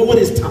 Yes, sir. Well, what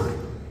is time?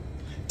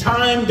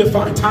 Time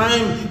defined.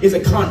 Time is a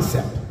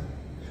concept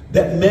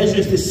that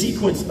measures the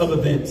sequence of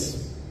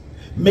events,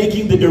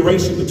 making the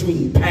duration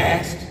between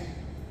past,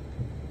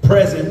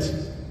 present,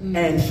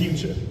 and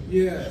future.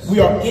 Yes. We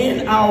are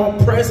in our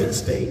present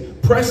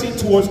state, pressing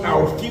towards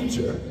our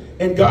future,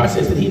 and God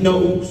says that he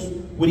knows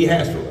what he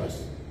has for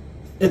us,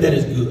 and that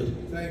is good.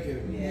 Thank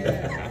you.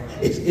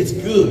 It's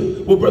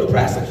good. Well, Brother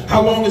Pastor,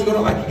 how long is it going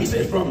to last? He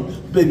says from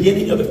the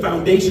beginning of the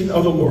foundation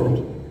of the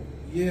world.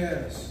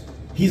 Yes.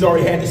 He's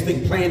already had this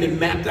thing planned and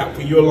mapped out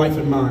for your life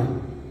and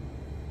mine.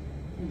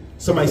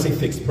 Somebody say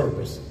fixed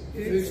purpose.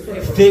 Fixed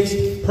purpose.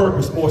 Fixed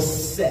purpose or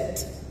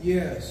set.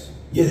 Yes.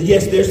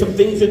 Yes, there's some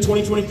things in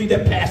 2023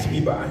 that passed me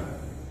by.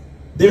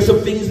 There's some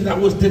things that I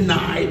was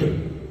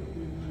denied.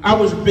 I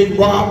was being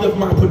robbed of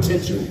my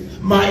potential,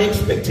 my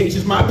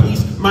expectations, my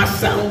peace, my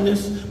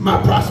soundness,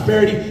 my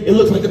prosperity. It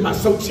looks like my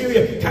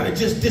soteria kind of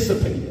just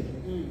dissipated.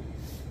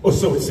 Or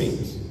so it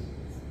seems.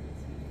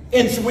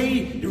 And so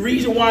the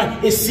reason why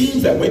it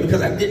seems that way,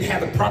 because I didn't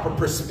have the proper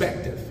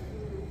perspective.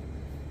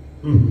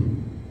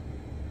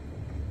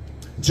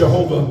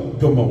 Jehovah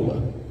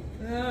Gamola.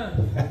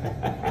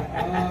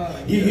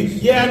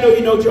 Yeah, I know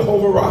you know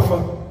Jehovah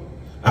Rapha.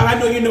 I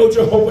know you know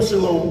Jehovah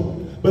Shalom.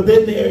 But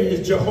then there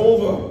is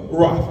Jehovah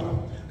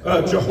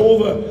Rapha,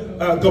 Jehovah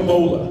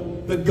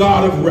Gamola, the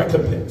God of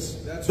recompense,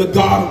 the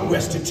God of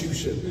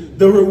restitution,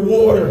 the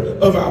rewarder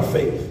of our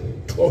faith.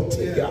 Glory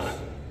to God.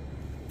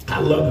 I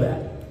love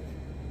that.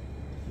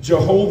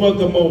 Jehovah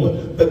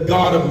Gamola, the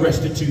God of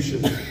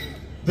restitution,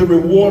 the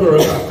rewarder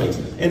of our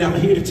faith. And I'm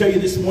here to tell you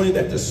this morning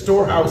that the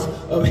storehouse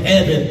of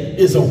heaven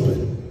is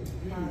open.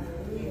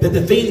 That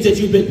the things that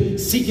you've been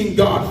seeking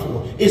God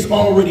for is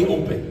already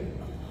open.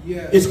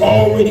 Yes. It's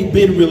already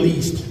been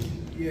released.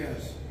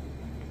 Yes.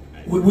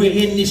 We're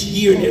in this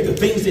year, and the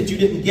things that you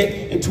didn't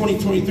get in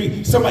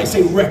 2023. Somebody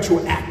say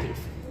retroactive.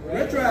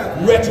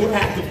 Retroactive.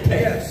 Retroactive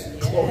pay. Yes.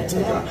 Glory to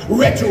God.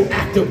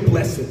 Retroactive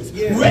blessings,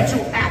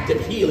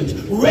 retroactive healings,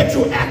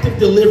 retroactive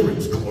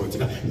deliverance. Glory to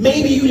God.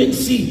 Maybe you didn't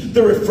see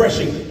the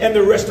refreshing and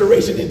the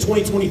restoration in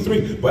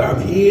 2023, but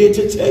I'm here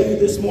to tell you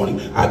this morning,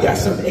 I got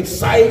some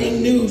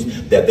exciting news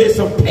that there's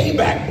some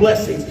payback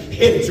blessings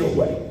headed your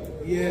way.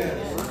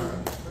 Yes.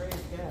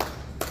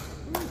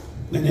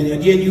 And then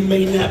again, you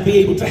may not be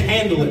able to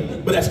handle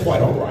it, but that's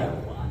quite all right.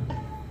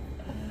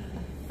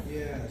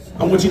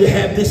 I want you to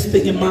have this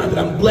thing in mind, that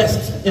I'm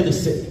blessed in the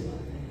city.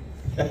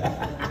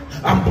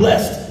 I'm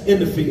blessed in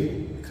the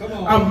field. Come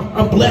on.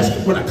 I'm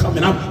blessed when I come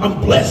in. I'm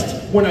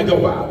blessed when I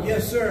go out.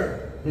 Yes,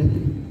 sir.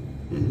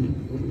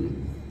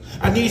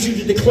 I need you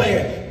to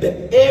declare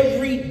that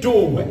every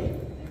doorway,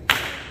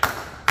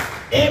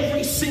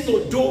 every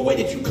single doorway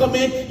that you come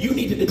in, you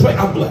need to declare,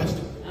 I'm blessed.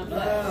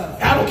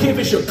 I don't care if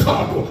it's your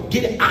car door.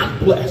 Get it, I'm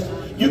blessed.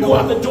 You go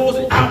out the doors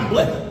and I'm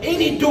blessed.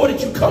 Any door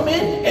that you come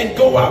in and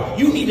go out,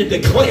 you need to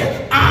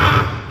declare,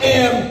 I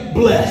am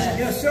blessed.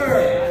 Yes,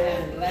 sir.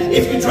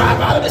 If you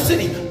drive out of the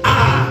city,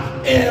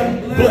 I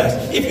am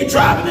blessed. If you're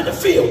driving in the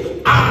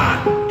field,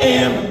 I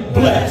am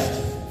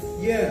blessed.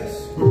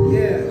 Yes.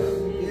 Yes.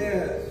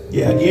 Yes.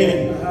 Yeah,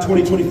 again,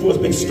 2024 has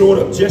been stored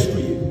up just for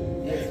you.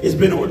 It's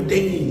been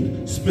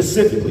ordained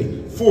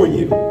specifically for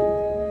you.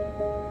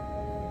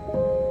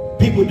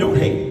 People don't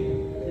hate.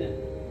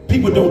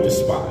 People don't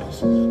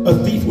despise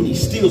a thief when he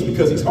steals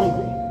because he's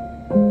hungry.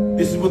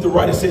 This is what the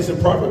writer says in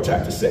Proverbs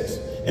chapter 6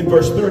 and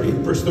verse 30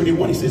 and verse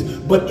 31. He says,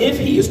 but if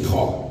he is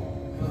caught,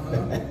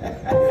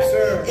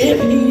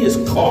 if he is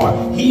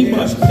caught, he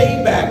must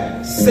pay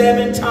back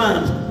 7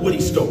 times what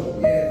he stole.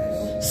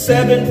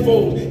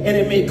 Sevenfold, and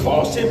it may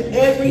cost him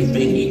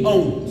everything he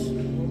owns.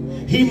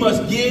 He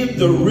must give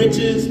the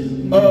riches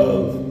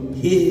of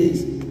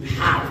his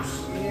house.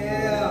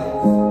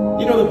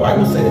 You know, the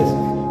Bible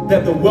says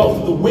that the wealth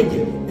of the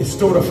wicked is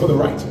stored up for the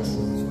righteous.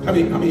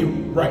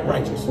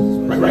 Righteous.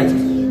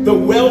 The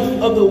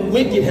wealth of the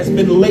wicked has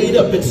been laid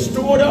up and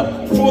stored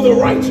up for the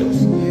righteous.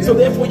 So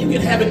therefore you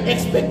can have an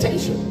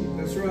expectation.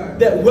 That's right.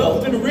 That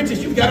wealth and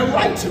riches you've got a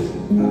right to.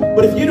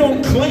 But if you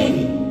don't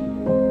claim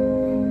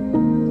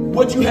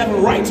what you have a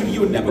right to,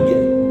 you'll never get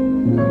it.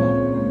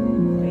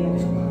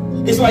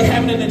 It's like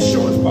having an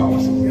insurance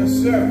policy. Yes,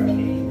 sir.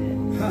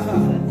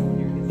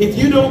 If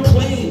you don't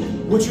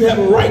claim what you have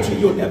a right to,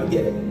 you'll never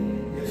get it.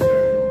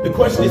 The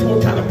question is,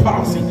 what kind of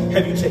policy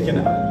have you taken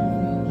out?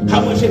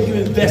 How much have you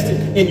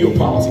invested in your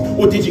policy?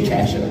 Or did you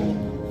cash it out?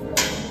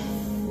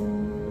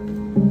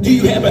 Do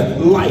you have a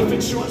life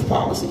insurance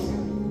policy?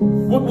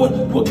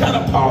 What kind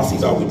of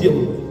policies are we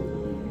dealing with?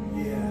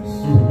 Yes.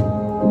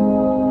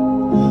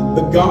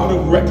 The God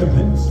of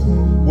recompense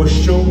will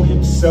show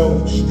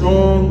himself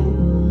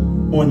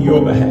strong on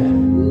your behalf.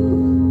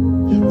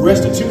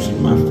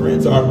 Restitution, my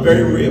friends, are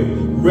very real.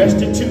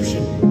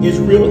 Restitution is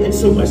real in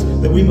so much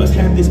that we must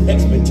have this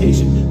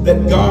expectation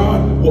that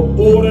God will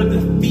order the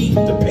thief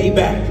to pay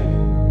back.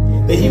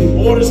 That he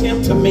orders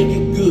him to make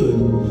it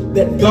good.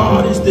 That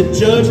God is the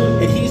judge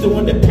and he's the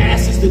one that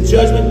passes the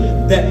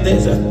judgment that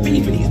there's a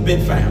thief and he's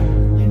been found.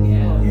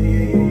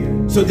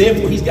 So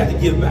therefore he's got to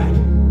give back.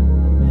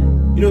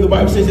 You know, the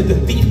Bible says that the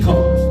thief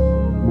comes.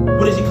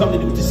 What does he come to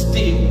do? To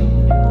steal.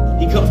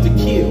 He comes to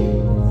kill.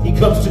 He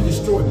comes to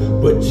destroy.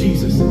 But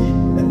Jesus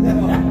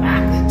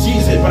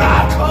said, but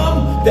I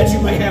come that you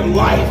may have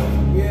life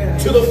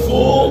to the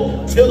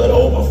full, till it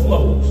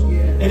overflows.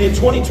 And in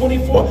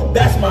 2024,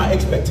 that's my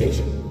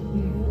expectation.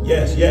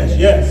 Yes, yes,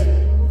 yes.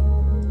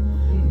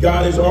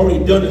 God has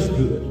already done us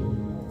good.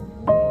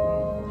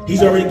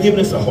 He's already given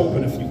us a hope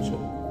in the future.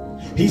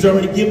 He's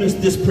already given us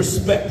this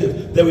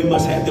perspective that we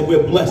must have, that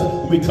we're blessed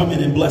when we come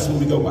in and blessed when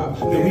we go out.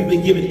 That we've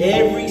been given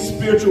every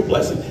spiritual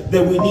blessing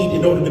that we need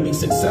in order to be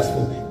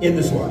successful in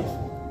this life.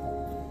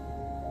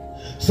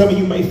 Some of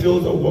you may feel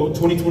as though, well,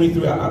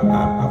 2023,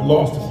 I've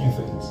lost a few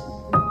things.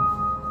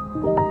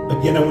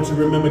 Again, I want you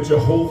to remember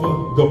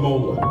Jehovah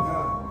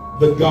Gamola,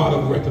 the God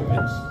of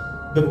recompense,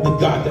 the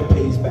God that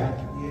pays back.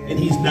 And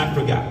he's not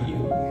forgotten you.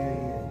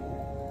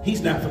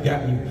 He's not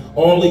forgotten you.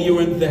 All of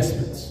your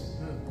investments,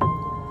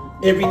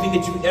 everything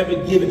that you've ever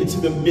given into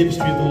the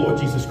ministry of the Lord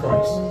Jesus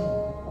Christ,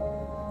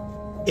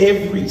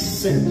 every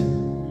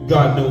cent,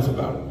 God knows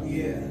about it.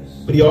 Yes.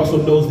 But he also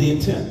knows the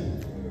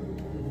intent.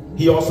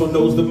 He also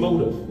knows the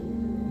motive.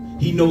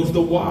 He knows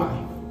the why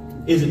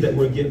is it that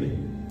we're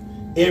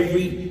giving.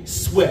 Every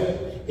sweat,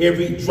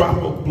 every drop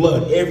of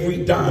blood,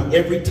 every dime,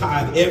 every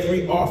tithe,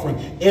 every offering,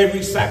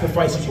 every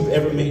sacrifice that you've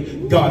ever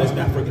made, God has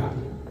not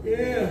forgotten.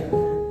 Yeah.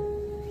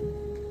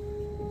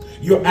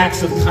 Your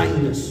acts of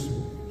kindness,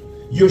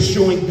 you're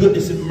showing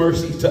goodness and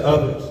mercy to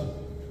others,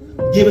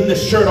 giving the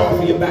shirt off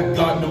of your back,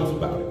 God knows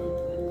about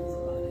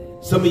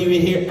it. Some of you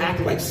in here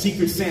act like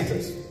secret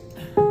Santas,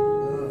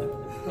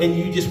 and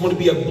you just want to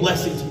be a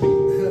blessing to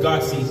people.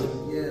 God sees it.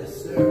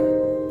 Yes, sir.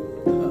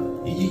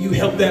 You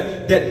help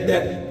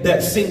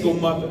that single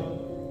mother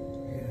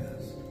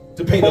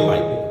to pay the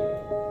light bill.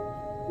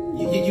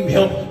 You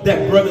help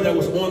that brother that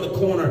was on the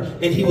corner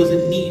and he was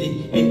in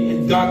need,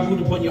 and God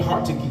moved upon your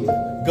heart to give.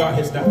 God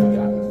has not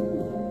forgotten.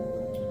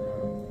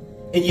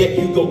 And yet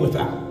you go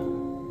without.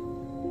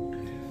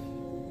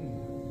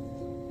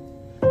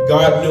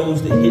 God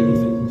knows the hidden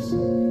things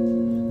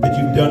that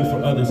you've done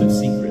for others in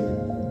secret.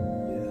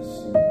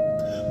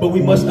 But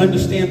we must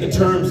understand the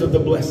terms of the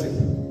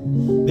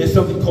blessing. There's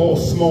something called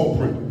small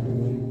print.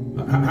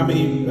 How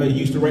many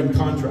used to write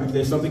contracts?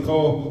 There's something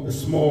called the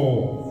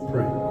small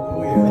print.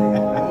 Oh, yeah.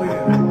 Oh,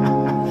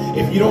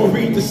 yeah. If you don't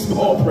read the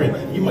small print,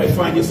 you might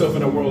find yourself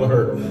in a world of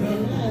hurt.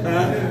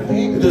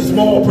 The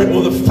small print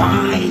or the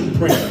fine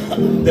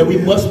print, that we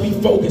must be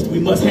focused. We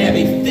must have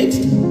a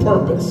fixed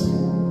purpose.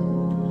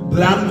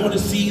 That I'm going to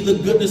see the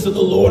goodness of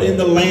the Lord in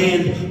the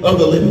land of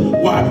the living.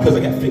 Why? Because I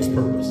got fixed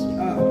purpose.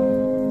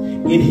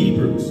 In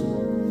Hebrews,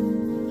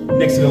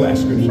 next to the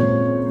last scripture.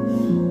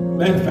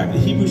 Matter of fact,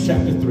 in Hebrews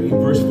chapter 3,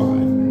 verse 5.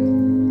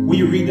 Will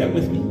you read that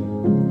with me?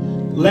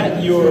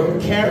 Let your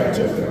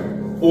character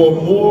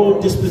or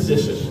moral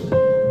disposition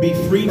be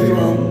free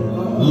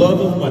from love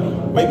of money.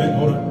 Wait a minute,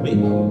 hold on, wait.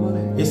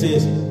 It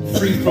says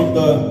free from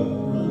the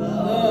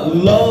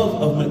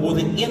love of money or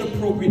the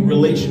inappropriate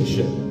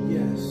relationship.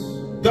 Yes.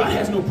 God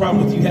has no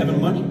problem with you having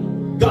money.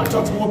 God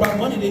talks more about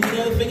money than any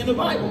other thing in the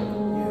Bible.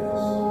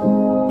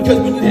 Yes. Because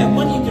when you have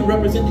money, you can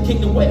represent the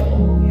kingdom well.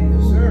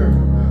 Yes, sir.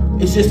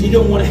 It's just you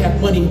don't want to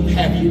have money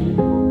have you.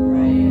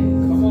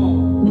 Come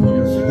on.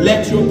 Yes, sir.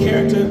 Let your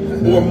character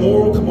or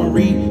moral, come on,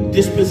 read,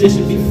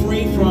 disposition be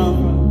free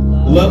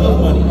from love of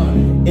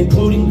money,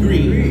 including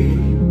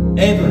greed,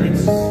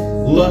 avarice,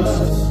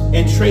 lust,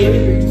 and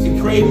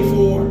craving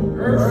for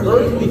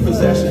earthly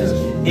possessions,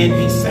 and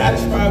be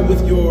satisfied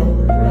with your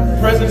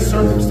present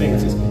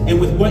circumstances and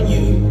with what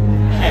you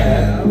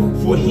have,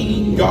 for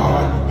he,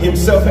 God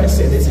himself, has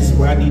said, this is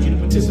where I need you to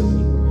participate.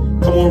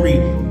 Come on,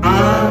 read.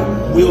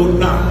 I will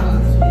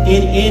not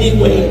in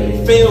any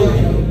way fail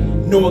you,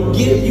 nor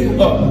give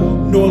you up,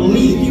 nor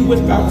leave you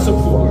without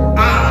support.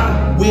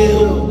 I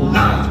will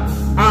not.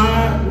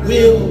 I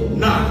will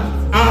not.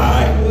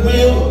 I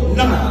will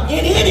not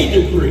in any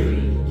degree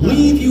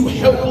leave you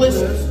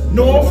helpless,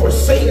 nor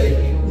forsake,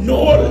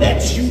 nor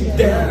let you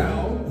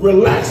down.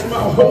 Relax my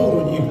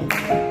hold on you.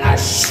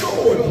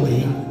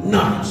 Assuredly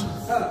not.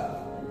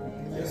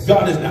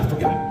 God is not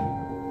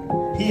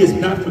forgotten. He is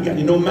not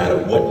forgotten, no matter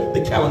what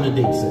the calendar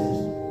date says.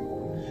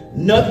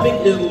 Nothing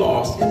is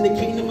lost in the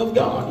kingdom of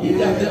God. You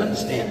got to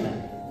understand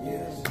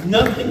that.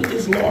 Nothing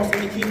is lost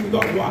in the kingdom of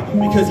God. Why?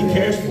 Because he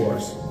cares for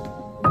us.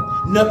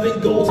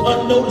 Nothing goes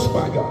unnoticed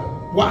by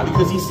God. Why?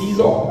 Because he sees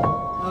all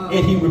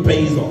and he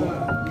repays all.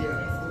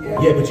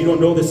 Yeah, but you don't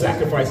know the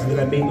sacrifices that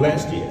I made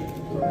last year.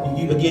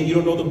 You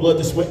don't know the blood,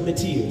 the sweat, and the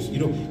tears. You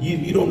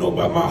don't know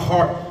about my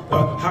heart,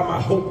 how my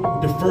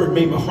hope deferred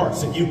made my heart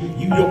sick. You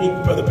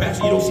don't, brother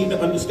pastor, you don't seem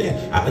to understand.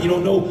 You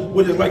don't know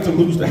what it's like to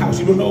lose the house.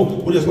 You don't know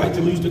what it's like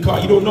to lose the car.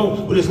 You don't know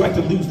what it's like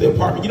to lose the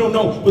apartment. You don't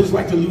know what it's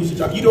like to lose the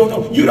job. You don't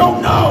know. You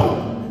don't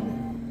know.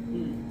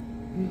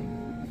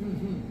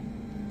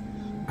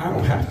 I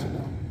don't have to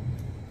know,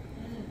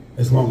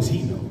 as long as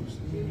he knows.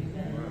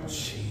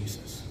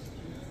 Jesus.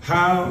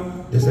 How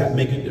does that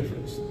make a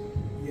difference?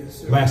 Yes,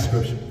 sir. Last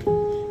scripture.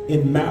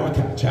 In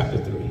Malachi chapter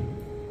 3.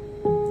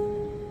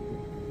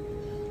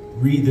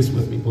 Read this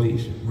with me,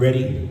 please.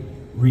 Ready?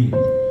 Read.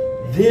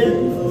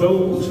 Then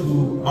those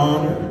who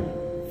honor,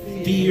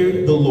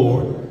 feared the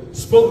Lord,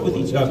 spoke with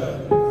each other.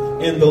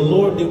 And the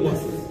Lord did what?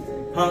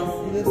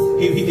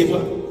 He did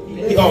what?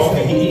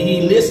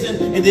 He listened,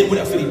 and then what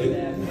else did he do?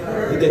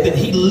 That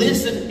he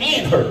listened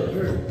and heard.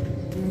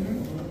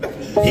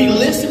 He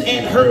listened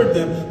and heard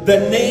them,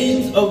 the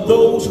names of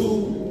those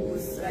who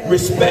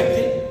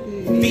respected,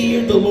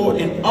 feared the Lord,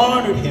 and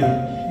honored him.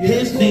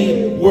 His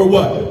name were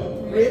what?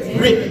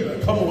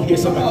 Written. Come on here,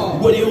 somebody.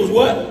 What it was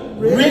what?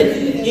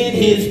 Written in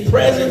his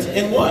presence,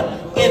 and what?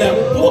 In a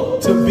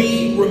book to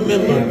be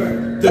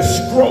remembered. The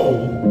scroll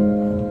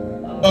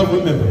of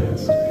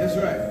remembrance. That's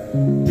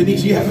right.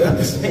 Denise, you have to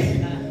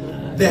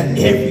understand that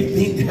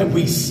everything that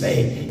we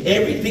say,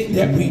 everything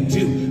that we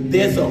do,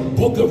 there's a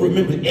book of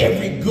remembrance,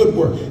 every good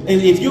word.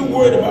 And if you're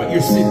worried about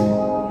your sin,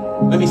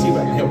 let me see if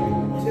I can help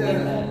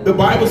you. The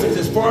Bible says,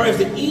 as far as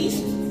the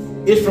east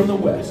is from the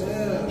west,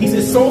 he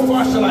says, so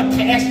far shall I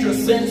cast your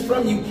sins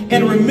from you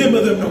and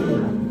remember them no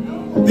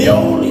more. The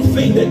only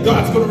thing that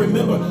God's going to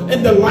remember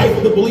in the life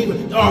of the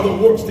believer are the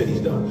works that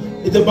he's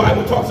done. The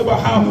Bible talks about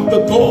how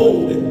the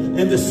gold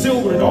and the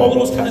silver and all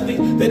those kind of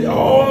things, that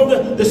all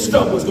the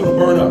stuff was going to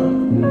burn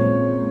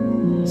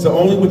up. So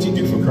only what you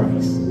do for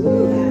Christ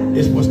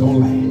is what's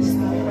going to last.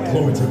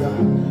 Glory to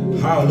God.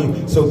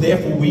 Hallelujah. So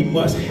therefore we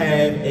must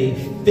have a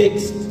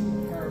fixed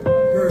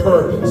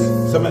purpose.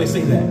 Somebody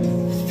say that.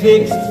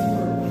 Fixed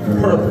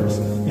purpose.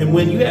 And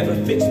when you have a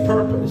fixed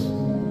purpose,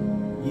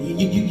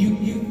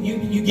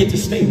 you get to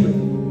stay ready.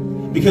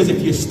 Because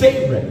if you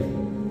stay ready,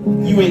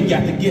 you ain't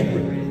got to get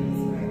ready.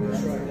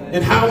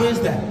 And how is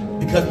that?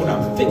 Because when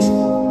I'm fixed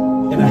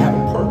and I have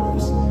a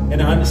purpose,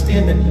 and I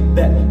understand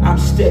that I'm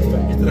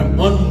steadfast, that I'm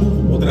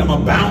unmovable, that I'm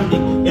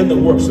abounding in the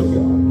works of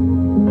God.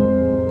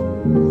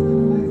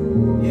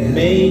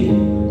 May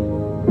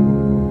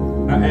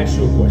I ask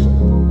you a question?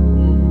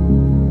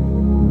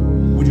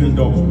 Would you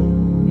indulge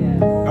me?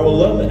 Yes. I would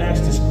love to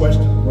ask this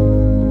question,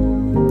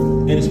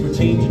 and it's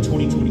pertaining to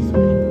 2023.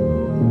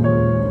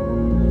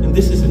 And And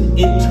this is an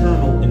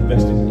internal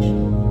investigation.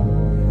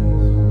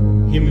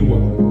 Hear me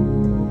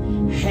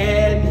well.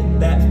 Had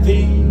that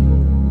thing,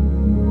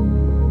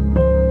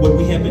 what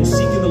we have been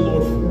seeking the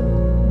Lord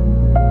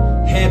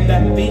for, had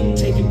that thing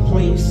taken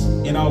place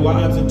in our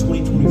lives in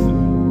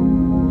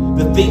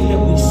 2023, the thing that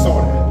we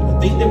sought after, the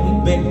thing that we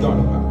begged God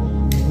about,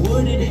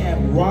 would it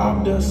have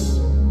robbed us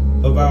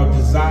of our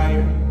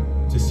desire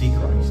to see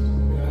Christ?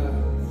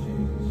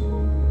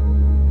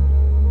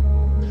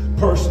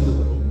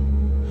 Personally,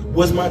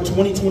 was my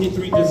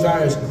 2023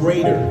 desires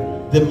greater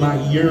than my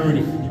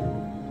yearning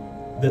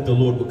that the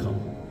Lord would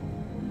come?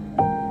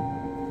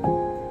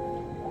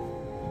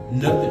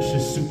 Nothing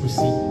should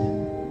supersede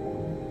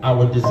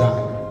our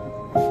desire.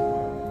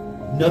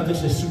 Nothing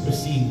should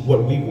supersede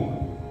what we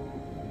want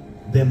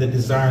than the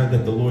desire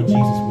that the Lord Jesus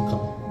will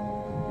come.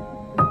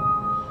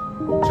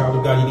 Child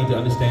of God, you need to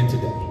understand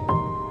today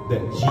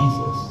that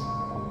Jesus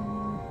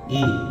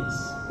is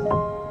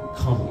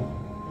coming.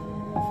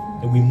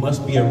 And we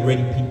must be a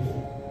ready people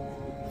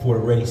for a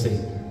ready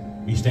Savior.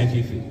 Will you stand to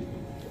your feet?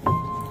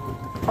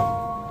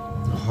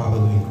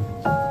 Hallelujah.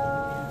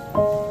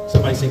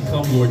 Somebody say,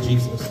 come, Lord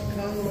Jesus.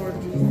 Come, Lord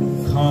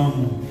Jesus.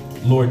 Come,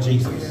 Lord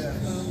Jesus.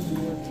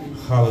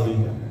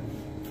 Hallelujah.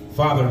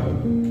 Father,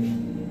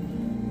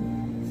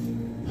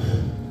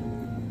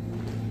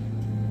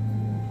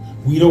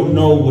 we don't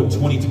know what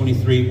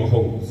 2023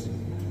 beholds.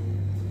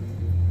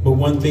 But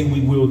one thing we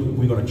will do,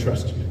 we're going to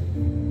trust you.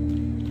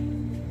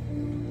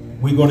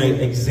 We're going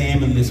to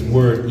examine this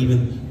word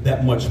even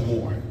that much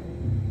more.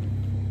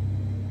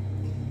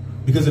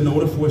 Because in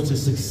order for us to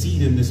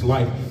succeed in this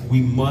life,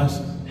 we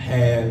must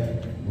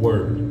have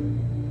word.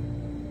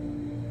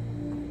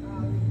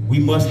 We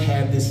must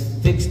have this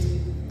fixed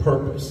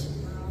purpose.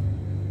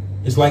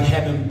 It's like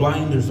having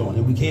blinders on,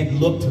 and we can't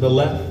look to the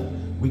left,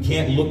 we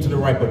can't look to the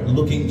right, but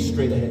looking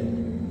straight ahead.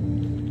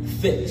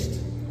 Fixed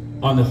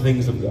on the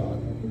things of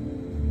God.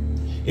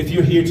 If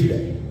you're here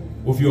today,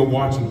 or if you're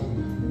watching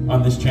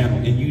on this channel,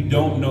 and you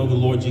don't know the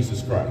Lord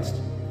Jesus Christ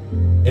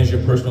as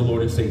your personal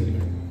Lord and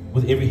Savior,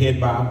 with every head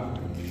bowed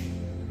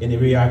and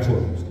every eye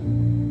closed.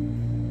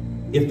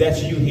 If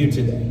that's you here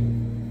today,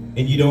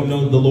 and you don't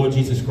know the Lord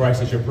Jesus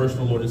Christ as your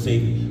personal Lord and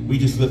Savior, we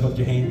just lift up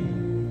your hand.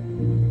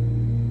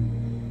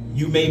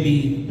 You may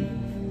be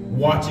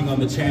watching on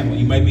the channel.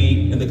 You may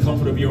be in the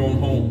comfort of your own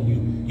home.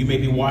 You may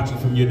be watching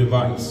from your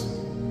device.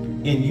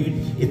 And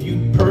if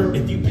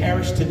you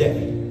perish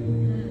today,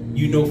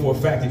 you know for a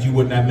fact that you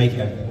would not make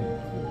heaven.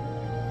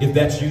 If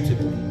that's you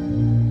today,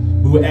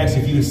 we would ask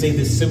if you would say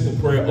this simple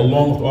prayer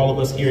along with all of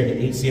us here at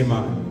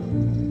HCMI.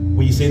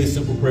 Will you say this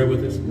simple prayer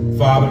with us?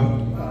 Father,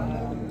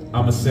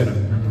 I'm a sinner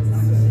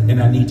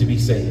and I need to be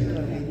saved.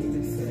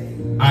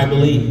 I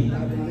believe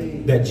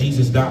that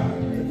Jesus died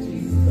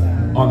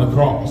on the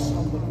cross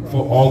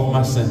for all of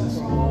my sins,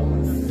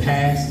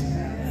 past,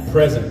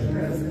 present,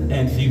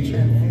 and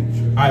future.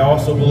 I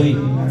also believe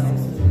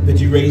that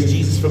you raised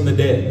Jesus from the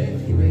dead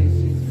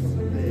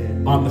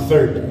on the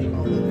third day,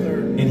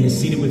 and he is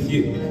seated with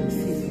you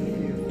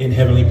in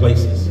heavenly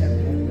places.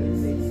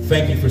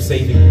 Thank you for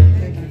saving me.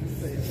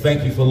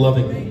 Thank you for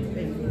loving me.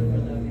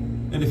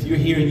 And if you're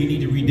here and you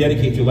need to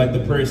rededicate your life,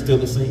 the prayer is still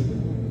the same.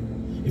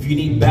 If you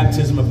need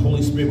baptism of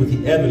Holy Spirit with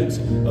the evidence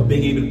of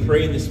being able to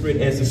pray in the Spirit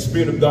as the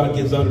Spirit of God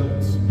gives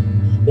utterance,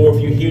 or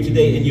if you're here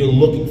today and you're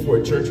looking for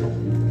a church home,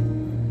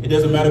 it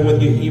doesn't matter whether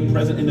you're here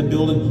present in the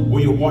building or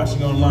you're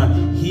watching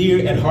online,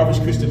 here at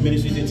Harvest Christian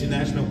Ministries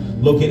International,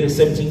 located at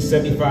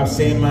 1775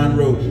 San Juan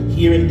Road,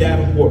 here in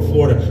Davenport,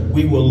 Florida,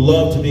 we would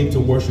love to be able to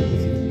worship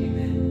with you.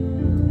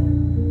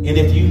 And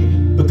if you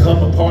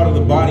become a part of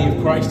the body of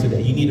Christ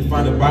today, you need to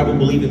find a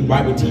Bible-believing,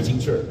 Bible-teaching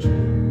church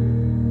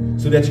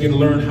so that you can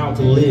learn how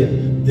to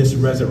live this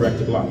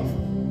resurrected life.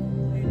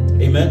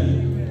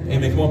 Amen?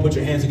 Amen. Come on, put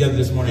your hands together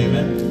this morning.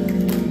 Amen.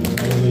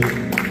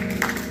 Hallelujah.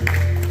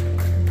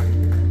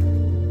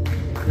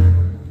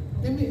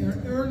 Let me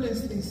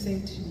earnestly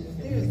say to you, if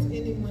there is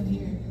anyone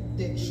here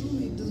that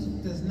truly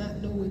does not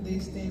know where they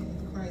stand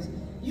with Christ,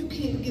 you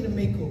can't get a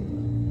makeover.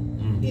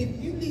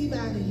 If you leave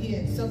out of here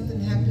and something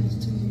happens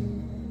to you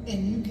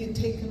and you get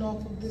taken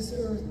off of this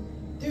earth,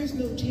 there's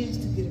no chance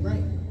to get it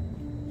right.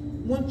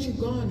 Once you're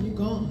gone, you're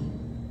gone.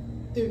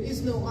 There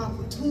is no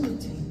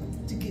opportunity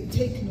to get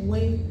taken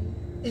away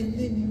and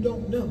then you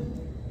don't know.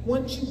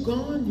 Once you're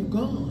gone, you're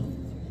gone.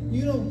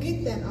 You don't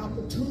get that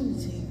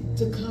opportunity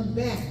to come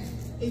back.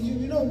 And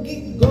you don't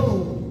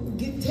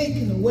get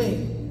taken away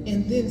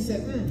and then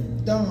say,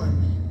 darn,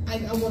 I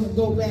want to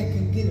go back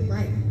and get it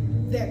right.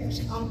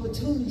 That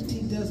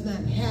opportunity does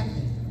not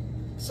happen.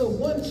 So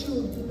once you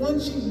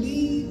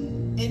leave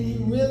and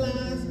you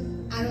realize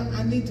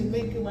I need to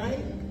make it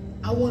right,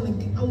 I want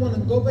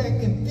to go back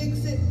and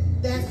fix it,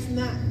 that's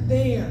not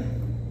there.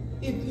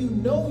 If you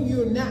know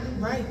you're not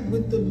right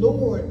with the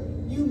Lord,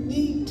 you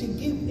need to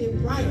get it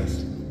right.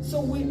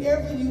 So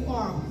wherever you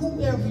are,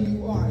 whoever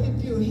you are,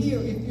 if you're here,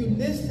 if you're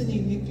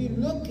listening, if you're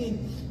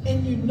looking,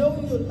 and you know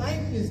your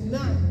life is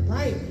not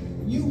right,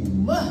 you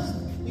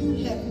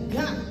have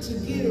got to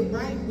get it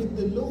right with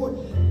the Lord,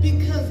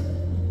 because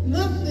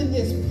nothing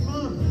is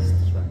promised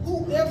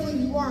whoever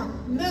you are,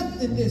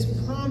 nothing is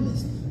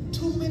promised.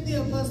 Too many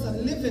of us are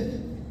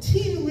living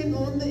teetering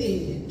on the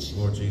edge.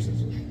 Lord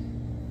Jesus.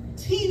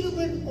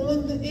 Teetering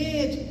on the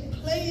edge,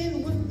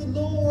 playing with the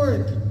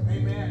Lord.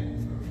 Amen.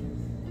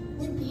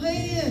 We're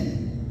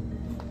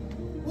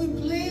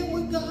playing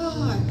with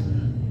God.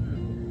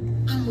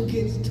 I'm going to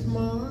get it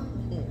tomorrow.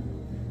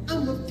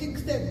 I'm going to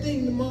fix that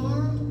thing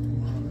tomorrow.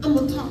 I'm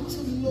going to talk to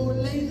the Lord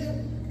later.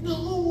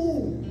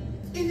 No,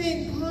 it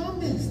ain't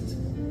promised.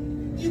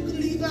 You can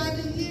leave out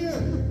of here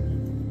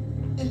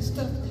and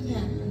stuff could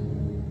happen.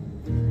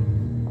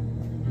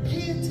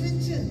 Pay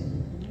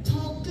attention.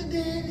 Talk to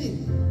Daddy.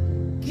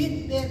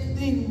 Get that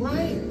thing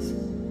right.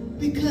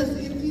 Because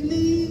if you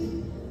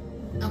leave,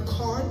 a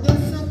car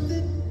does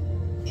something,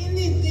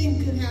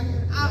 anything could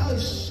happen. I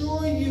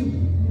assure you,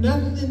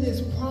 nothing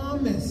is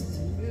promised.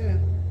 Yeah.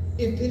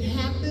 If it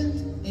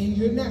happens and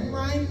you're not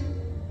right,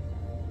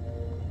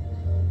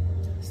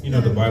 You know,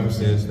 the Bible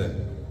says that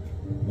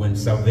when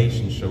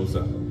salvation shows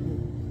up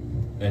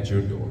at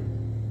your door,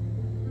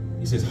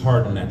 he says,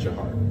 harden not your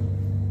heart.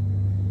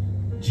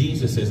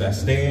 Jesus says, I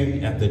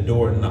stand at the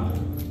door and knock.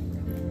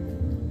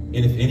 And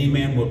if any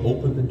man will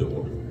open the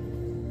door,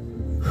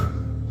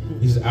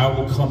 he says, I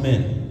will come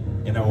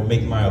in and I will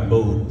make my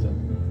abode with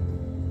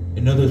him.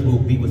 In other words, we'll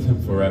be with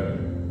him forever.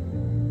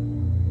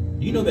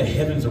 Do you know that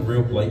heaven's a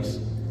real place?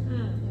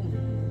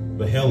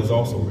 But hell is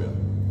also real.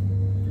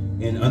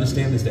 And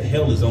understand this, that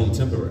hell is only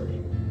temporary.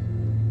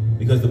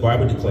 Because the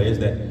Bible declares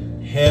that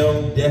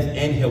hell, death,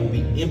 and hell will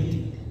be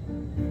emptied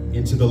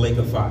into the lake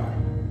of fire.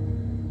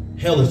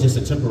 Hell is just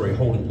a temporary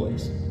holding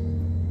place.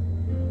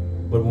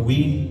 But when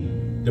we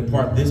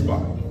depart this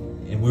body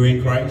and we're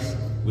in Christ,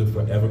 we'll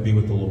forever be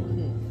with the Lord.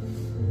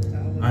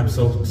 I'm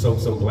so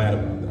glad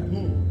about that.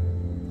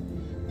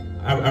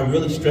 I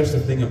really stress the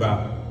thing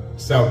about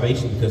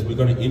salvation because we're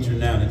going to enter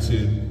now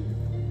into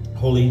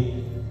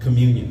Holy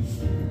Communion.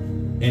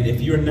 And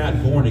if you're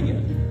not born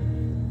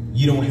again,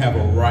 you don't have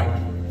a right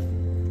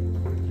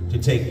to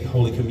take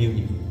Holy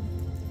Communion.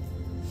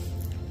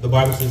 The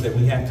Bible says that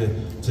we have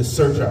to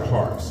search our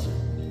hearts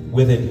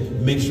with it,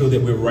 make sure that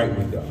we're right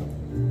with God.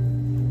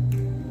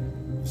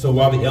 So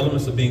while the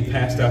elements are being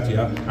passed out to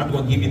you, I'm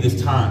going to give you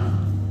this time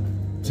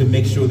to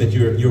make sure that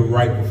you're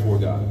right before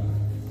God.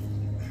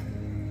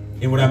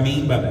 And what I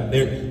mean by that,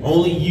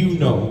 only you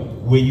know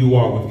where you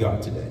are with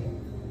God today.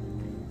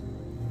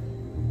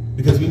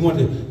 Because we want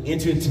to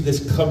enter into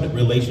this covenant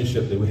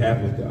relationship that we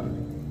have with God.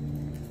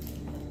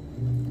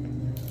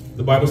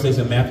 The Bible says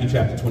in Matthew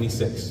chapter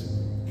 26,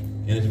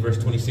 and it's verse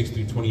 26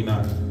 through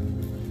 29.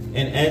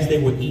 And as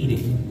they were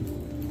eating,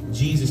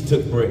 Jesus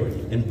took bread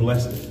and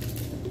blessed it.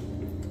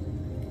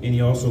 And he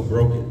also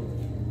broke it.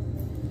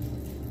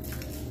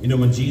 You know,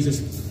 when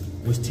Jesus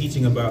was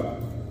teaching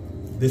about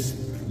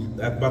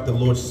the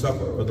Lord's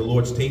Supper or the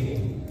Lord's table,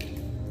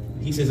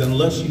 he says,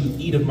 unless you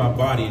eat of my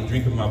body and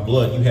drink of my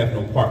blood, you have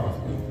no part with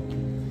me.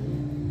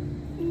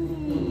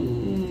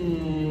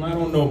 I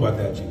don't know about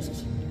that,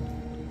 Jesus.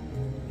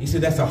 He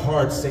said that's a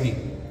hard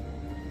saying.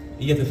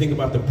 You have to think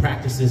about the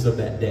practices of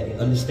that day.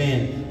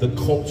 Understand the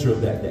culture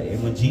of that day.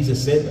 And when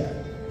Jesus said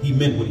that, he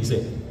meant what he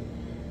said.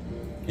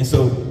 And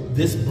so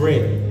this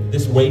bread,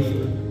 this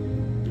wafer,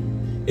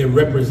 it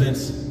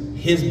represents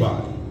his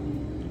body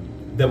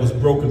that was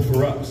broken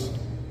for us.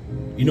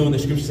 You know when the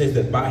scripture says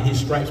that by his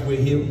stripes we're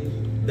healed?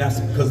 That's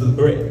because of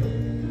the bread.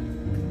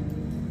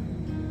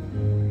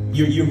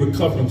 You're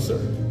recovering, sir.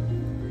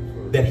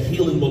 That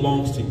healing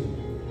belongs to you.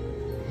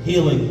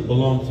 Healing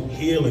belongs to you.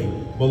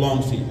 Healing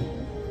belongs to you.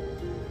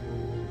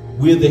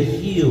 We're the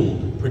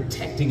healed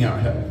protecting our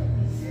health.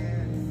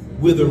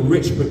 We're the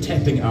rich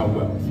protecting our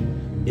wealth.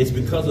 It's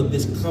because of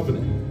this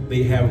covenant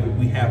we have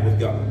with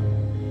God.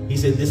 He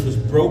said this was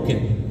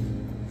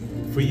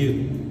broken for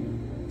you.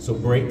 So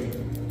break,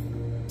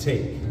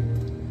 take,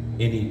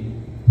 and eat.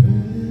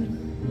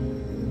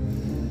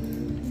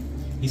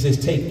 He says,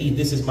 take, eat,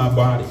 this is my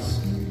body.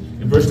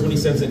 In verse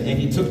 27 said, and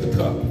he took the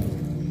cup,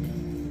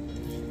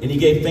 and he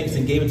gave thanks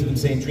and gave it to them,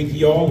 saying, drink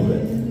ye all of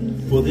it,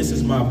 for this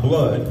is my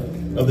blood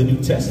of the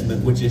New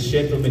Testament, which is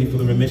shed for many for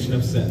the remission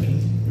of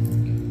sins.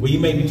 Well, you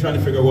may be trying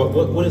to figure out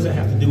what does it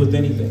have to do with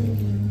anything?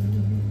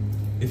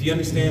 If you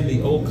understand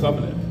the old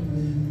covenant,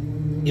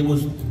 it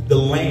was the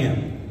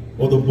lamb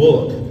or the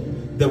bullock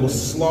that was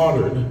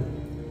slaughtered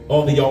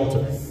on the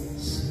altar.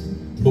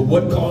 But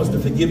what caused the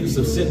forgiveness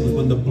of sin was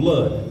when the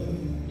blood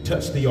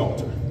touched the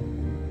altar.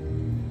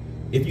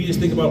 If you just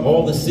think about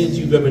all the sins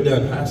you've ever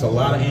done, that's a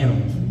lot of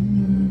animals.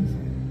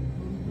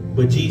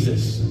 But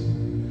Jesus,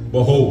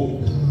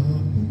 behold,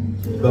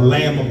 the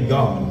Lamb of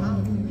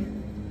God,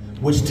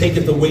 which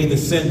taketh away the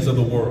sins of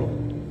the world.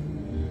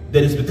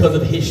 That is because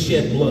of his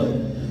shed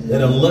blood.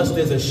 That unless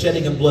there's a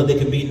shedding of blood, there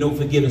can be no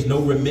forgiveness,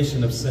 no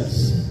remission of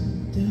sins.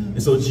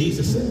 And so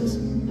Jesus says,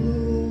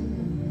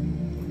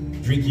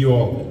 drink you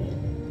all of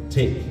it,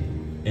 take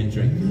and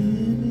drink.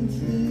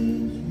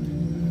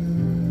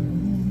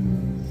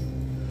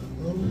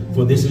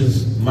 For this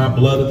is my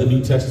blood of the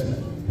New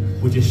Testament,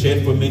 which is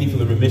shed for many for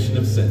the remission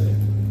of sin.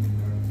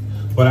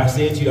 But I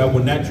say unto you, I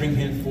will not drink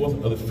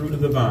henceforth of the fruit of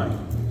the vine,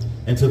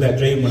 until that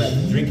day when I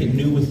drink it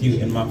new with you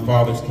in my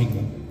Father's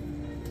kingdom.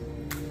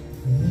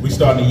 We're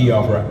starting the year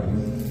off right.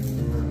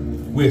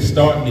 We're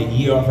starting the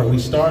year off right. We're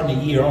starting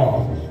the year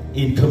off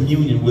in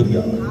communion with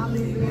God.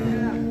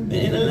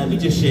 And let me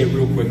just share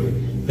real quickly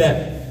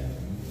that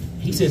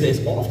he says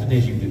as often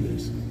as you do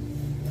this,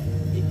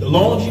 as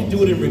long as you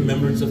do it in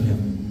remembrance of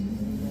him.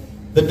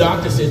 The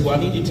doctor says, well, I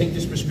need you to take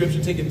this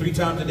prescription, take it 3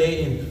 times a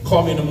day, and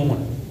call me in the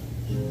morning.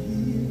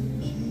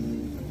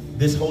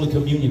 This Holy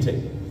Communion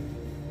table,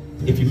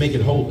 if you make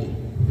it holy,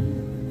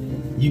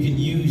 you can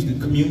use the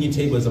communion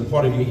table as a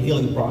part of your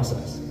healing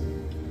process.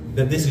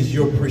 That this is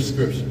your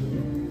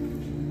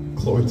prescription.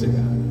 Glory to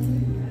God.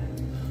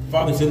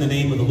 Father, it's in the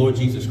name of the Lord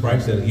Jesus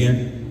Christ that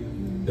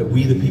again, that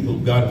we the people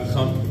of God have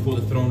come before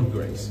the throne of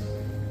grace.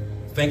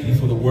 Thank you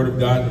for the word of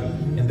God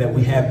and that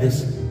we have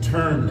this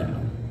term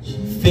now,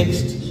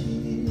 fixed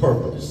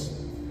purpose.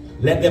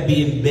 Let that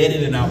be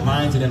embedded in our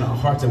minds and in our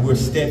hearts that we're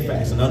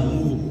steadfast and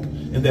unmovable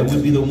and that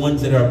we be the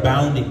ones that are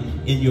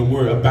abounding in your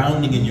word,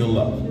 abounding in your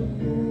love.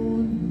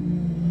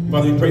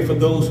 Father, we pray for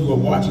those who are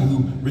watching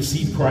who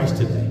receive Christ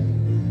today.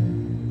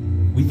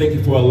 We thank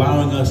you for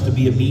allowing us to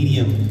be a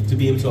medium to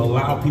be able to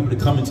allow people to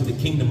come into the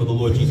kingdom of the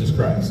Lord Jesus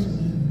Christ.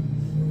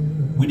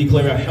 We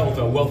declare our health,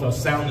 our wealth, our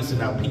soundness,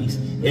 and our peace.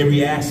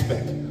 Every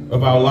aspect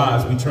of our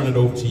lives, we turn it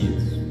over to you.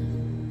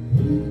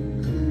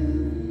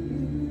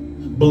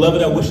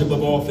 Beloved, I wish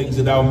above all things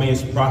that thou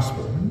mayest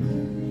prosper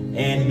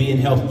and be in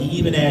health,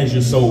 even as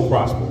your soul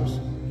prospers.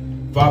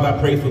 Father, I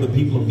pray for the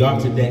people of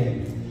God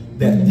today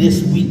that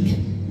this week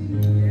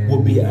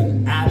will be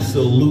an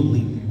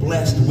absolutely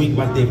blessed week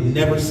like they've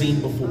never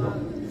seen before.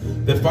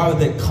 That, Father,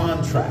 that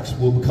contracts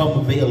will become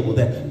available,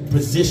 that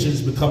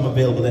positions become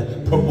available,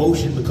 that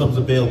promotion becomes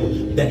available,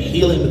 that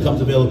healing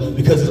becomes available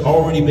because it's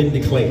already been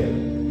declared.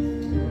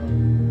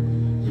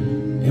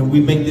 And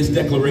we make this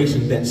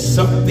declaration that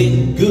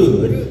something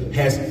good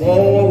has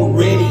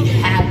already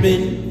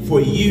happened for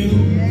you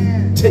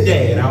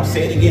today. And I'll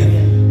say it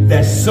again,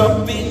 that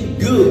something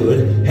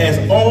good has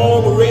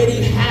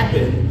already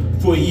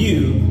happened for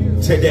you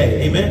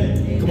today.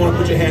 Amen. Come on,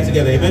 put your hands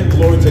together. Amen.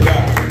 Glory to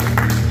God.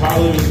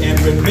 Hallelujah. And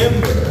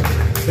remember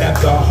that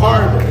the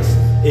harvest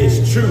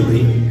is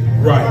truly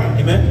ripe.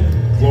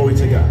 Amen. Glory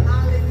to God.